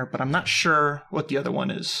somewhere, but I'm not sure what the other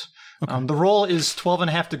one is. Okay. The roll is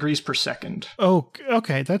 12.5 degrees per second. Oh,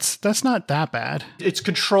 okay. That's not that bad. It's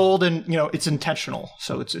controlled and, it's intentional.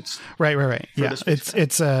 So it's right. Yeah.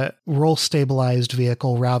 It's a roll stabilized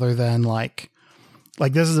vehicle rather than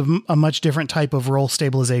this is a much different type of roll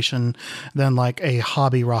stabilization than a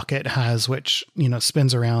hobby rocket has, which,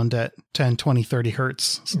 spins around at 10, 20, 30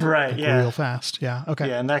 hertz. Right. Yeah. Real fast. Yeah. Okay.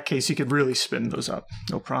 Yeah. In that case, you could really spin those up.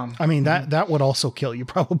 No problem. I mean, that would also kill you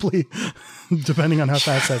probably depending on how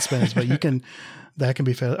fast that spins, but that can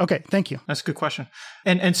be fair. Okay, thank you. That's a good question.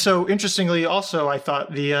 And so interestingly, also, I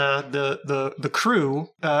thought the crew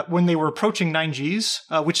when they were approaching 9 Gs,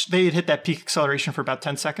 which they had hit that peak acceleration for about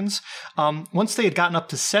 10 seconds. Once they had gotten up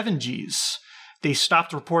to 7 Gs, they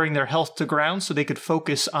stopped reporting their health to ground so they could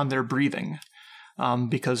focus on their breathing.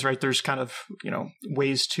 Because there's kind of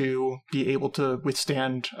ways to be able to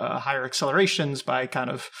withstand higher accelerations by kind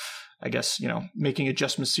of, I guess, making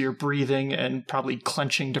adjustments to your breathing and probably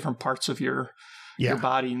clenching different parts of your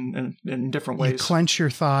body in different ways. You clench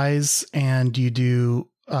your thighs and you do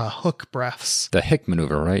hook breaths. The Hick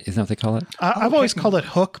maneuver, right? Isn't that what they call it? I've always called it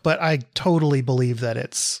hook, but I totally believe that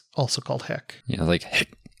it's also called Hick. Yeah, like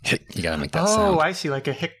Hick. You gotta make that sound. Oh, I see, like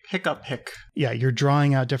a hiccup. Yeah, you're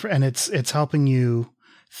drawing out different, and it's helping you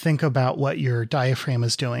think about what your diaphragm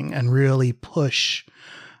is doing and really push.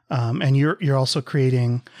 And you're also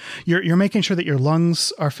creating, you're making sure that your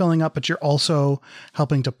lungs are filling up, but you're also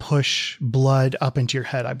helping to push blood up into your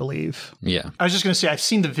head, I believe. Yeah. I was just going to say, I've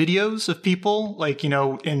seen the videos of people like,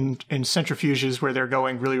 in centrifuges where they're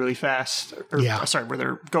going really, really fast.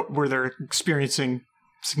 Where they're experiencing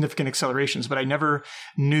significant accelerations, but I never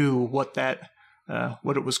knew what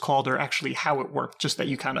it was called or actually how it worked. Just that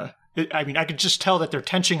you kind of, I could just tell that they're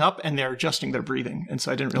tensioning up and they're adjusting their breathing, and so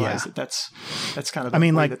I didn't realize that's kind of the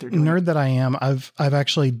way that they're doing nerd it. that I am, I've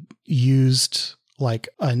actually used like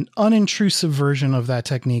an unintrusive version of that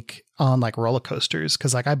technique on like roller coasters,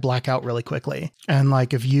 because like I black out really quickly, and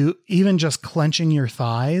like if you even just clenching your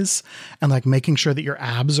thighs and like making sure that your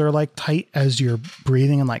abs are like tight as you're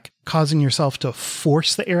breathing and like causing yourself to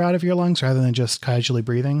force the air out of your lungs rather than just casually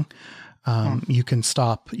breathing. You can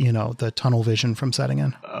stop, the tunnel vision from setting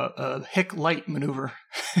in. A hic light maneuver.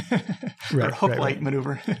 Right, or hook light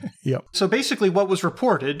maneuver. Yep. So basically what was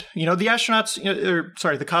reported, the astronauts,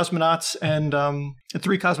 the cosmonauts and the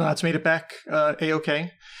 3 cosmonauts made it back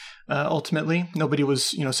A-OK. Ultimately, nobody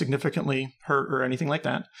was, significantly hurt or anything like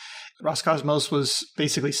that. Roscosmos was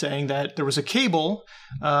basically saying that there was a cable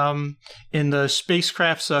in the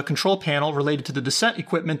spacecraft's control panel related to the descent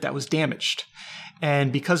equipment that was damaged.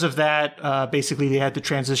 And because of that, basically they had to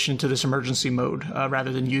transition to this emergency mode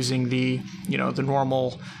rather than using the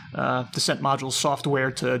normal descent module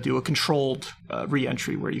software to do a controlled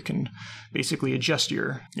re-entry where you can basically adjust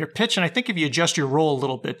your pitch. And I think if you adjust your roll a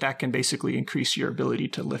little bit, that can basically increase your ability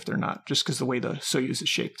to lift or not, just because the way the Soyuz is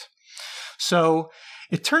shaped. So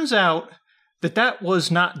it turns out that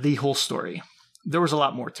was not the whole story. There was a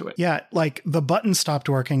lot more to it. Yeah, like the button stopped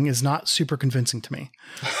working is not super convincing to me.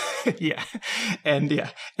 Yeah. And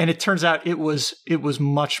it turns out it was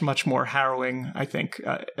much, much more harrowing, I think,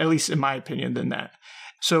 at least in my opinion, than that.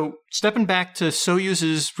 So stepping back to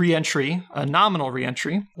Soyuz's reentry, a nominal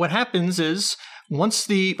reentry, what happens is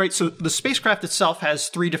so the spacecraft itself has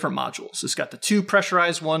 3 different modules. It's got the 2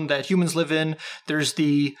 pressurized one that humans live in. There's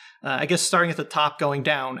the, starting at the top going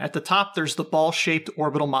down. At the top, there's the ball-shaped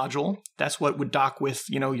orbital module. That's what would dock with,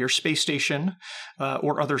 your space station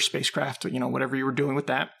or other spacecraft, whatever you were doing with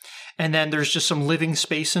that. And then there's just some living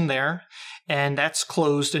space in there. And that's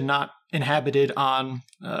closed and not inhabited on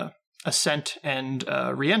ascent and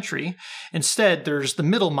reentry. Instead, there's the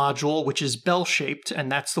middle module, which is bell-shaped,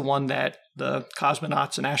 and that's the one that the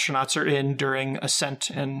cosmonauts and astronauts are in during ascent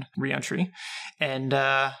and reentry. And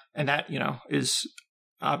that, is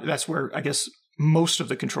that's where I guess most of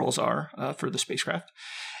the controls are for the spacecraft.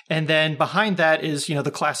 And then behind that is,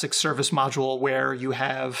 the classic service module where you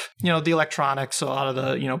have, the electronics, a lot of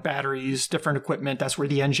the, batteries, different equipment. That's where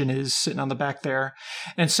the engine is sitting on the back there.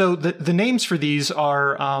 And so the names for these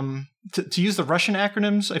are, to use the Russian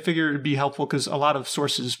acronyms, I figure it'd be helpful because a lot of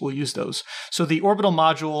sources will use those. So the orbital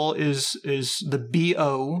module is the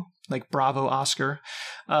BO, like Bravo Oscar.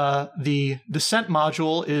 The descent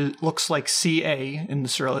module looks like CA in the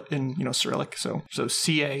Cyrillic, so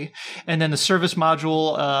CA, and then the service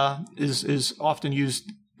module is often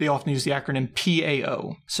used. They often use the acronym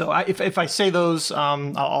PAO. So if I say those,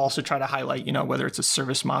 I'll also try to highlight, whether it's a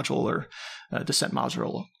service module or a descent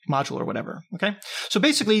module or whatever. Okay. So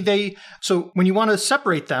basically so when you want to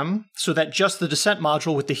separate them so that just the descent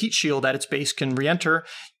module with the heat shield at its base can re-enter,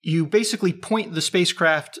 you basically point the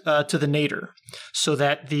spacecraft to the nadir so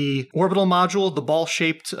that the orbital module, the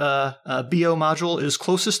ball-shaped BO module, is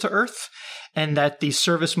closest to Earth, and that the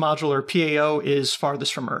service module or PAO is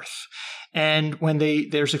farthest from Earth. And when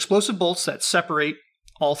there's explosive bolts that separate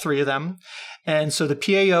all 3 of them. And so the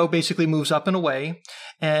PAO basically moves up and away.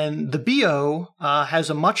 And the BO has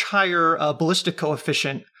a much higher ballistic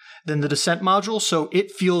coefficient than the descent module. So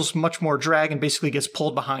it feels much more drag and basically gets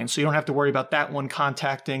pulled behind. So you don't have to worry about that one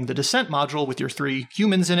contacting the descent module with your 3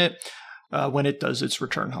 humans in it when it does its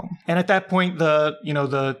return home. And at that point,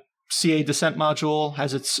 the CA descent module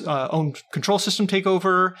has its own control system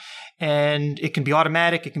takeover, and it can be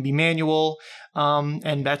automatic, it can be manual,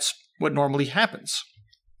 and that's what normally happens.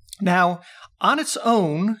 Now, on its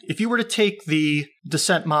own, if you were to take the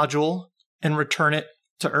descent module and return it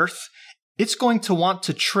to Earth, it's going to want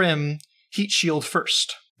to trim heat shield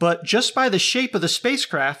first. But just by the shape of the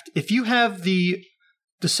spacecraft, if you have the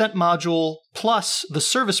descent module plus the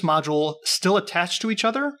service module still attached to each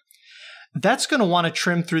other, that's going to want to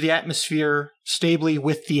trim through the atmosphere stably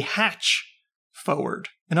with the hatch forward.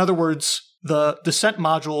 In other words, the descent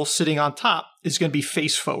module sitting on top is going to be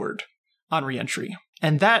face forward on reentry.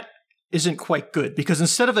 And that isn't quite good, because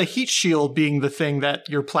instead of a heat shield being the thing that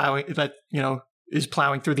you're plowing, that, is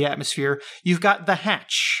plowing through the atmosphere, you've got the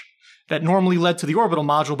hatch that normally led to the orbital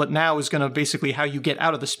module, but now is going to basically how you get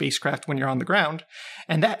out of the spacecraft when you're on the ground.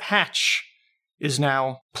 And that hatch is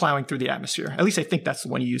now plowing through the atmosphere. At least I think that's the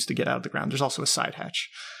one you use to get out of the ground. There's also a side hatch,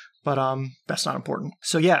 but that's not important.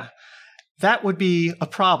 So yeah, that would be a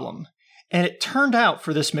problem. And it turned out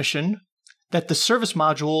for this mission that the service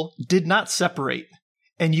module did not separate.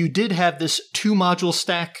 And you did have this 2-module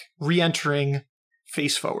stack re-entering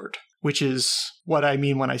face forward, which is what I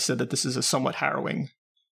mean when I said that this is a somewhat harrowing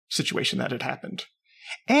situation that had happened.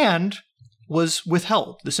 And was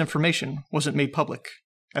withheld. This information wasn't made public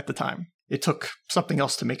at the time. It took something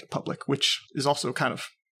else to make it public, which is also kind of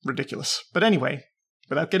ridiculous. But anyway,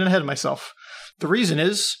 without getting ahead of myself, the reason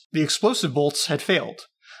is the explosive bolts had failed.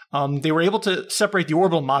 They were able to separate the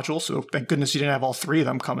orbital module, so thank goodness you didn't have all 3 of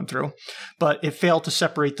them coming through, but it failed to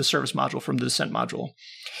separate the service module from the descent module.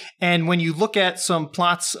 And when you look at some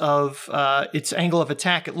plots of its angle of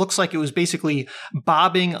attack, it looks like it was basically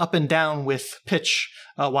bobbing up and down with pitch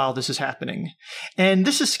while this is happening. And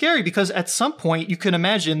this is scary because at some point you can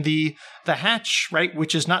imagine the hatch, right,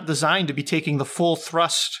 which is not designed to be taking the full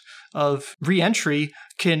thrust of re-entry,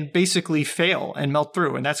 can basically fail and melt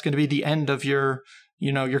through. And that's going to be the end of your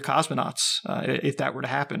cosmonauts. If that were to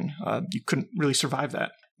happen, you couldn't really survive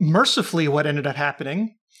that. Mercifully, what ended up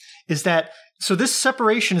happening is that, so this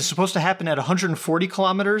separation is supposed to happen at 140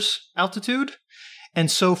 kilometers altitude.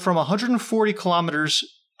 And so from 140 kilometers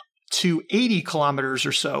to 80 kilometers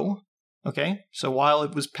or so, okay, so while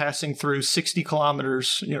it was passing through 60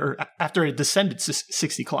 kilometers, or after it descended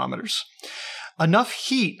 60 kilometers, enough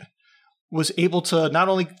heat was able to, not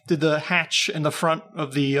only did the hatch in the front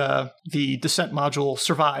of the descent module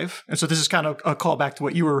survive, and so this is kind of a callback to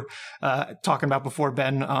what you were talking about before,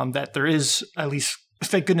 Ben, that there is, at least,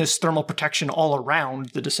 thank goodness, thermal protection all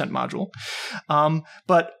around the descent module.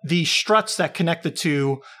 But the struts that connected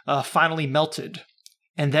to finally melted,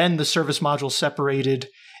 and then the service module separated,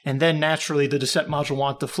 and then naturally the descent module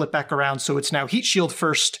wanted to flip back around, so it's now heat shield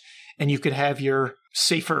first, and you could have your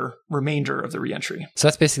safer remainder of the reentry. So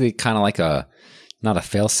that's basically kind of like not a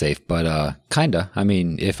fail-safe, but kinda. I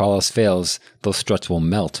mean, if all else fails, those struts will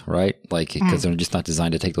melt, right? Like, because they're just not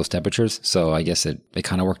designed to take those temperatures. So I guess it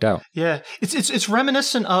kind of worked out. Yeah, it's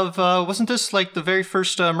reminiscent of wasn't this like the very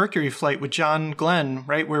first Mercury flight with John Glenn,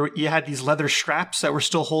 right? Where you had these leather straps that were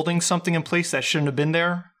still holding something in place that shouldn't have been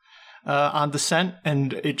there on descent,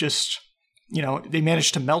 and it just, they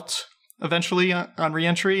managed to melt eventually on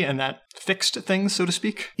reentry, and that fixed things, so to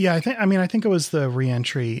speak. Yeah, I think it was the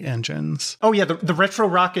reentry engines. Oh yeah, the retro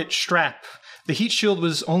rocket strap. The heat shield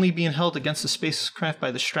was only being held against the spacecraft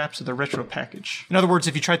by the straps of the retro package. In other words,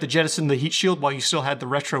 if you tried to jettison the heat shield while you still had the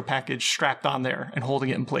retro package strapped on there and holding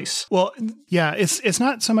it in place. Well, yeah, it's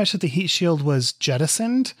not so much that the heat shield was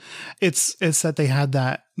jettisoned. It's that they had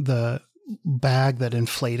the bag that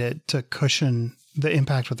inflated to cushion the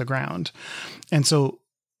impact with the ground. And so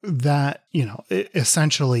that, it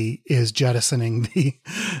essentially is jettisoning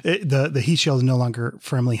the heat shield is no longer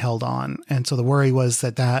firmly held on. And so the worry was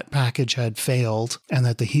that package had failed and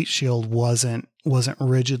that the heat shield wasn't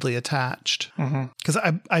rigidly attached. Because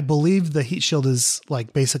I believe the heat shield is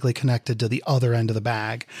like basically connected to the other end of the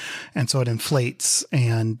bag. And so it inflates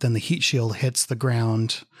and then the heat shield hits the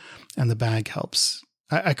ground and the bag helps.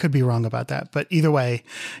 I could be wrong about that, but either way,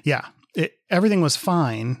 yeah, everything was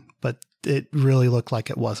fine, but it really looked like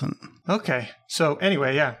it wasn't. Okay. So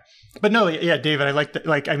anyway, yeah. But no, yeah, David, I like that.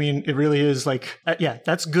 Like, I mean, it really is like, yeah,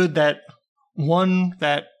 that's good that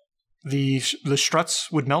the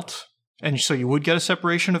struts would melt. And so you would get a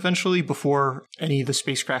separation eventually before any of the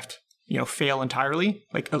spacecraft, fail entirely,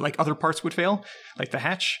 like other parts would fail, like the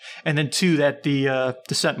hatch. And then 2, that the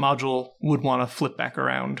descent module would want to flip back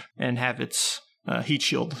around and have its heat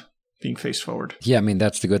shield being face forward. Yeah, I mean,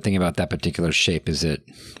 that's the good thing about that particular shape is that,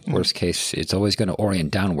 worst case, it's always going to orient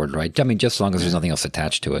downward, right? I mean, just as long as there's nothing else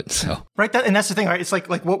attached to it. So right, and that's the thing, right? It's like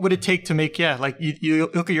what would it take to make, like you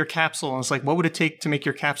look at your capsule and it's like, what would it take to make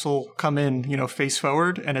your capsule come in, face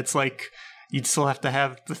forward? And it's like, you'd still have to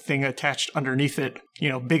have the thing attached underneath it,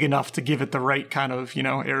 big enough to give it the right kind of,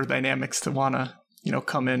 aerodynamics to want to,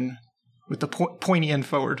 come in with the pointy end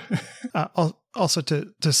forward. Also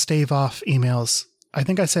to stave off emails, I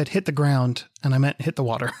think I said hit the ground, and I meant hit the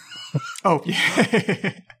water. Oh,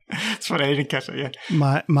 yeah. That's funny. I didn't catch it, yeah.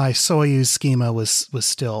 My Soyuz schema was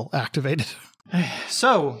still activated.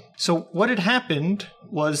 So what had happened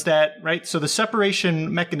was that, right, so the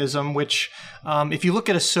separation mechanism, which if you look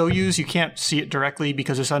at a Soyuz, you can't see it directly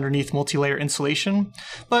because it's underneath multi-layer insulation.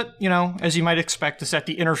 But, as you might expect, it's at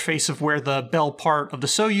the interface of where the bell part of the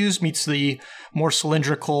Soyuz meets the more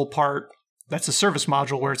cylindrical part. That's the service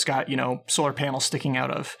module where it's got, solar panels sticking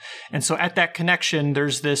out of. And so at that connection,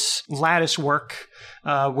 there's this lattice work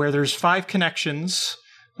where there's 5 connections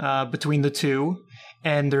between the two.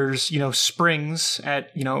 And there's, springs at,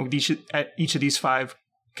 at each of these 5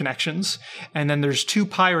 connections. And then there's 2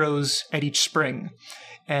 pyros at each spring.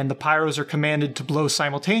 And the pyros are commanded to blow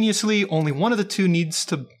simultaneously. Only one of the 2 needs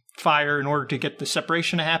to fire in order to get the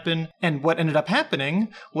separation to happen. And what ended up happening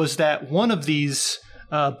was that one of these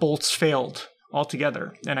bolts failed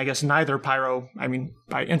altogether. And I guess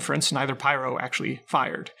by inference, neither pyro actually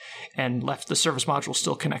fired and left the service module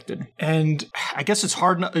still connected. And I guess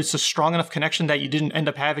it's a strong enough connection that you didn't end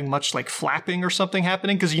up having much like flapping or something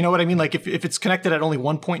happening. Because you know what I mean? Like if it's connected at only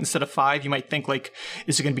 1 point instead of 5, you might think like,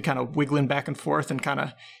 is it going to be kind of wiggling back and forth and kind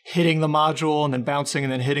of hitting the module and then bouncing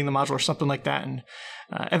and then hitting the module or something like that? And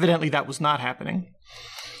evidently that was not happening.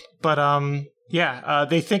 But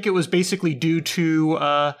they think it was basically due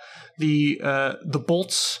to the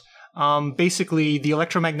bolts, basically the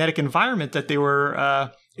electromagnetic environment that they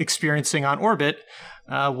were experiencing on orbit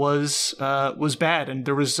was bad, and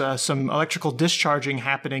there was some electrical discharging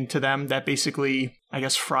happening to them that basically, I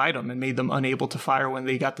guess, fried them and made them unable to fire when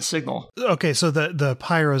they got the signal. Okay, so the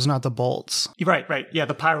pyros, not the bolts. Right. Yeah,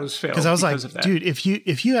 the pyros failed because I was because like, of that. Dude,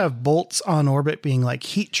 if you have bolts on orbit being like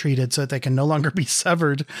heat treated so that they can no longer be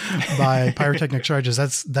severed by pyrotechnic charges,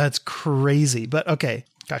 that's crazy. But okay.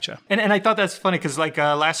 Gotcha. And I thought that's funny because like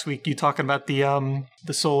last week you talking about the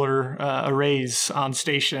solar arrays on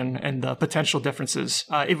station and the potential differences.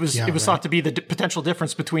 It was thought to be the potential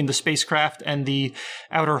difference between the spacecraft and the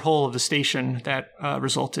outer hull of the station that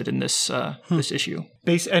resulted in this this issue.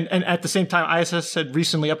 And at the same time, ISS had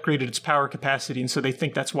recently upgraded its power capacity, and so they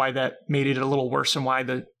think that's why that made it a little worse and why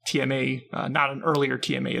the TMA, not an earlier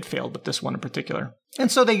TMA, had failed, but this one in particular. And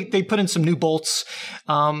so they put in some new bolts.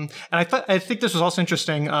 And I think this was also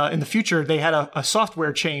interesting. In the future, they had a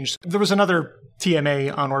software change. There was another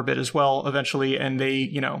TMA on orbit as well eventually, and they,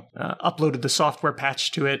 uploaded the software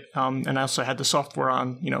patch to it. And I also had the software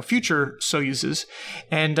on, future Soyuzes.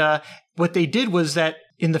 And what they did was that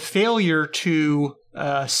in the failure to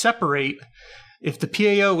separate, if the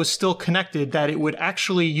PAO was still connected, that it would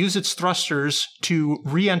actually use its thrusters to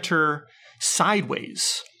re-enter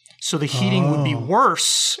sideways. So the heating would be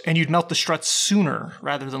worse and you'd melt the struts sooner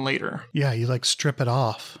rather than later. Yeah, you like strip it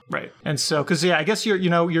off. Right. And so, because I guess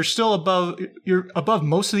you're still above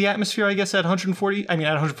most of the atmosphere, I guess, at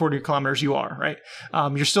 140 kilometers you are, right?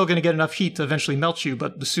 You're still going to get enough heat to eventually melt you,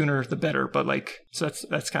 but the sooner the better. But so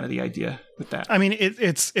that's kind of the idea with that. I mean,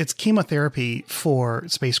 it's chemotherapy for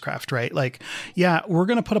spacecraft, right? Like, yeah, we're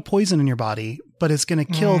going to put a poison in your body, but it's going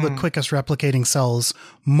to kill the quickest replicating cells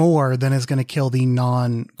more than it's going to kill the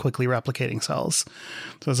non-quickly replicating cells.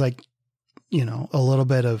 So it's like, a little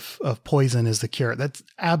bit of poison is the cure. That's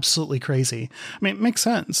absolutely crazy. I mean, it makes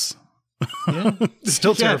sense. Yeah.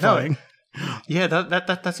 Still terrifying. Yeah,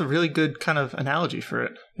 that's a really good kind of analogy for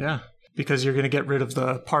it. Yeah. Because you're going to get rid of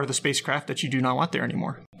the part of the spacecraft that you do not want there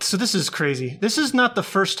anymore. So this is crazy. This is not the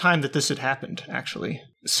first time that this had happened, actually.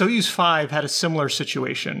 Soyuz 5 had a similar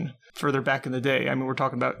situation further back in the day. I mean, we're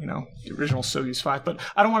talking about, the original Soyuz 5, but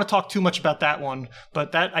I don't want to talk too much about that one.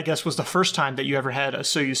 But that, I guess, was the first time that you ever had a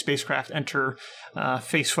Soyuz spacecraft enter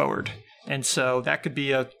face forward. And so that could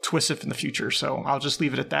be a TWISF in the future. So I'll just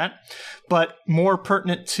leave it at that. But more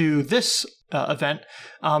pertinent to this event,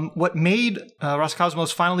 what made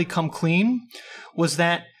Roscosmos finally come clean was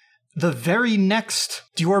that the very next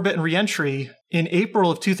deorbit and reentry in April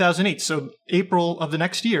of 2008, so April of the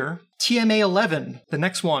next year, TMA-11, the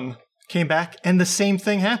next one, came back and the same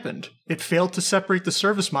thing happened. It failed to separate the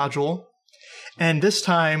service module. And this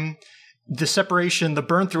time, the separation, the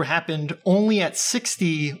burn through happened only at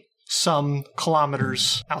 60 some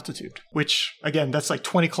kilometers altitude, which again, that's like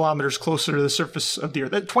 20 kilometers closer to the surface of the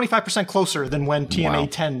Earth, 25% closer than when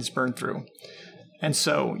TMA-10s burned through. And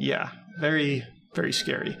so, yeah, very, very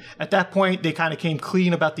scary. At that point, they kind of came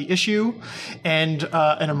clean about the issue, and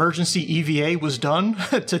an emergency EVA was done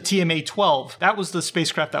to TMA-12. That was the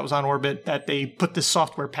spacecraft that was on orbit that they put this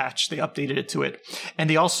software patch, they updated it to it. And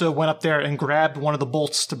they also went up there and grabbed one of the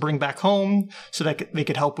bolts to bring back home so that they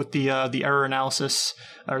could help with the error analysis,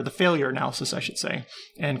 or the failure analysis, I should say,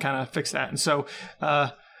 and kind of fix that. And so,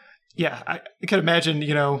 yeah, I could imagine,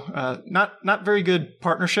 not very good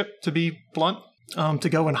partnership, to be blunt. to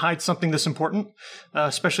go and hide something this important,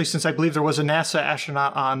 especially since I believe there was a NASA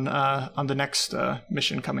astronaut on the next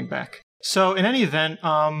mission coming back. So in any event,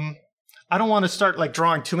 I don't want to start like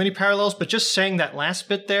drawing too many parallels, but just saying that last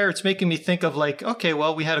bit there, it's making me think of like, okay,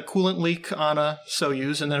 well, we had a coolant leak on a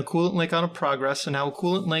Soyuz, and then a coolant leak on a Progress, and now a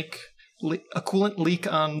coolant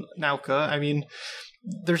leak on Nauka. I mean,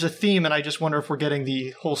 there's a theme, and I just wonder if we're getting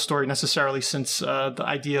the whole story necessarily, since the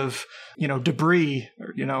idea of, debris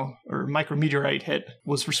or micrometeorite hit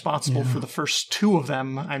was responsible for the first two of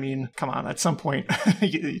them. I mean, come on, at some point,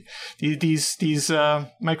 these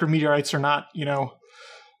micrometeorites are not,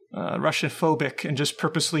 Russian-phobic and just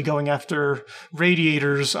purposely going after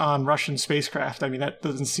radiators on Russian spacecraft. I mean, that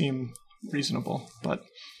doesn't seem reasonable. But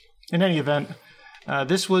in any event,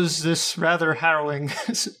 this was this rather harrowing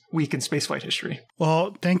week in spaceflight history.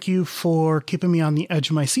 Well, thank you for keeping me on the edge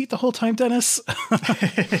of my seat the whole time, Dennis.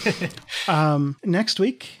 Next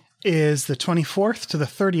week is the 24th to the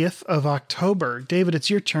 30th of October. David, it's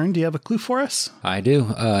your turn. Do you have a clue for us? I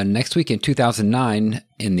do. Next week in 2009,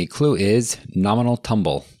 and the clue is nominal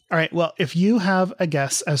tumble. All right. Well, if you have a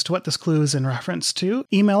guess as to what this clue is in reference to,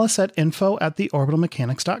 email us at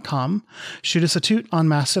info@theorbitalmechanics.com, shoot us a toot on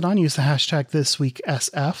Mastodon, use the hashtag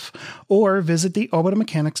ThisWeekSF, or visit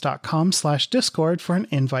theorbitalmechanics.com/Discord for an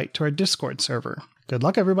invite to our Discord server. Good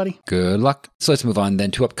luck, everybody. Good luck. So let's move on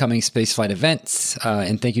then to upcoming spaceflight events.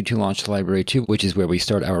 And thank you to Launch Library 2, which is where we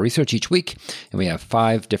start our research each week. And we have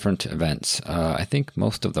 5 different events. I think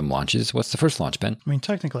most of them launches. What's the first launch, Ben? I mean,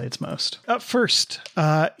 technically it's most. Up first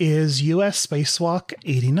is US Spacewalk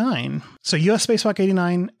 89. So US Spacewalk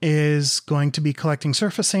 89 is going to be collecting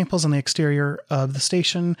surface samples on the exterior of the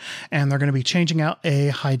station, and they're going to be changing out a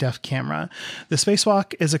high-def camera. The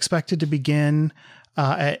spacewalk is expected to begin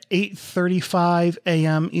at 8:35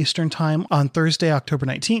 a.m. Eastern Time on Thursday, October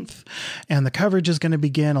 19th. And the coverage is going to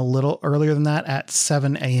begin a little earlier than that at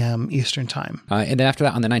 7 a.m. Eastern Time. And then after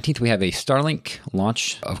that, on the 19th, we have a Starlink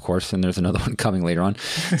launch, of course, and there's another one coming later on.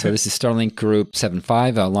 So this is Starlink Group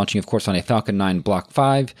 75, launching, of course, on a Falcon 9 Block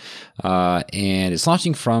 5. And it's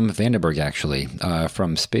launching from Vandenberg, actually,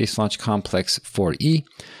 from Space Launch Complex 4E.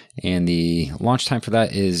 And the launch time for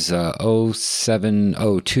that is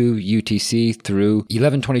 07:02 UTC through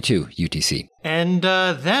 11:22 UTC. And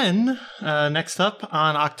then, next up,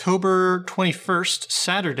 on October 21st,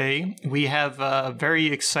 Saturday, we have a very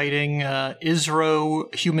exciting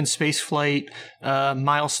ISRO human spaceflight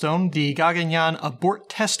milestone, the Gaganyaan Abort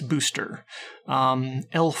Test Booster,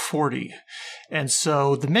 L40. And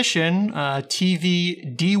so the mission,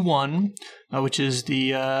 TV-D1, which is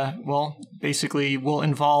the, basically will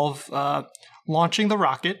involve launching the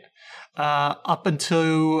rocket up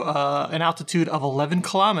into an altitude of 11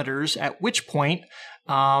 kilometers, at which point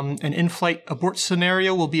an in-flight abort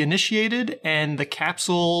scenario will be initiated and the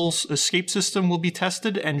capsule's escape system will be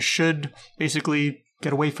tested and should basically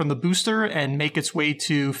get away from the booster and make its way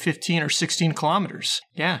to 15 or 16 kilometers.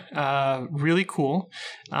 Yeah, really cool.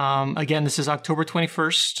 Again, this is October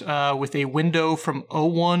 21st with a window from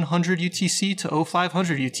 0100 UTC to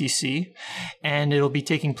 0500 UTC, and it'll be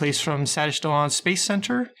taking place from Satish Dhawan Space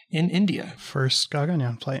Center in India. First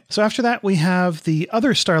Gaganyaan flight. So after that, we have the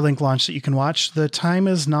other Starlink launch that you can watch. The time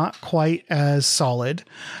is not quite as solid,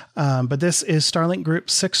 but this is Starlink Group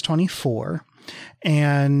 624.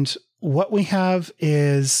 And what we have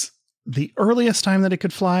is the earliest time that it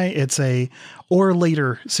could fly. It's a or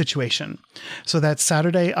later situation. So that's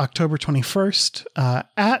Saturday, October 21st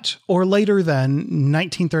at or later than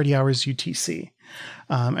 1930 hours UTC.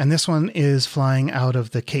 And this one is flying out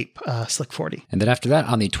of the Cape, Slick 40. And then after that,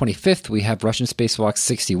 on the 25th, we have Russian Spacewalk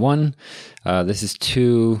 61. This is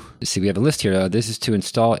to, we have a list here. This is to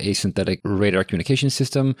install a synthetic radar communication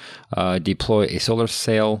system, deploy a solar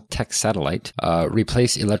sail tech satellite,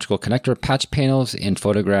 replace electrical connector patch panels, and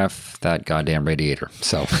photograph that goddamn radiator.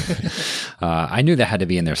 So I knew that had to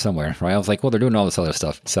be in there somewhere, right? I was like, well, they're doing all this other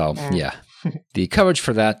stuff. So yeah. The coverage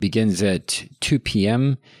for that begins at 2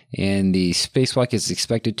 p.m. and the spacewalk is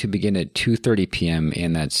expected to begin at 2:30 p.m.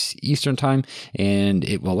 and that's Eastern time, and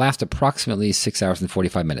it will last approximately 6 hours and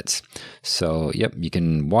 45 minutes. So, yep, you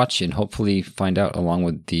can watch and hopefully find out along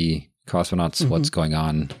with the cosmonauts what's going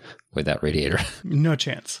on with that radiator. No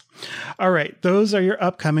chance. All right, those are your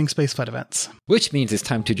upcoming spaceflight events. Which means it's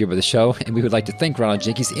time to jibber the show, and we would like to thank Ronald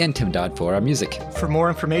Jenkins and Tim Dodd for our music. For more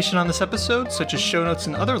information on this episode, such as show notes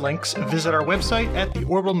and other links, visit our website at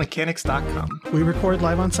theorbitalmechanics.com. We record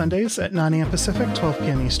live on Sundays at 9 a.m. Pacific, 12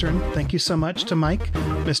 p.m. Eastern. Thank you so much to Mike,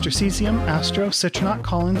 Mr. Cesium, Astro, Citronaut,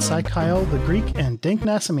 Colin, Cy Kyle, The Greek, and Dink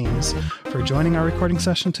Nassamines for joining our recording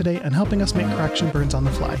session today and helping us make correction burns on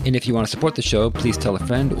the fly. And if you want to support the show, please tell a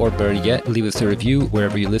friend, or better yet, leave us a review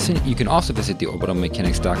wherever you listen. person. You can also visit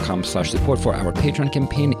theorbitalmechanics.com/support for our Patreon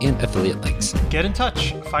campaign and affiliate links. Get in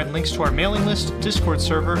touch. Find links to our mailing list, Discord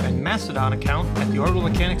server, and Mastodon account at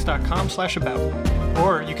theorbitalmechanics.com/about.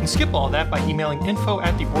 Or you can skip all that by emailing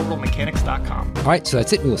info@theorbitalmechanics.com. All right, so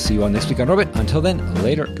that's it. We will see you all next week on Orbit. Until then,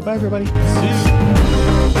 later. Goodbye, everybody. See you.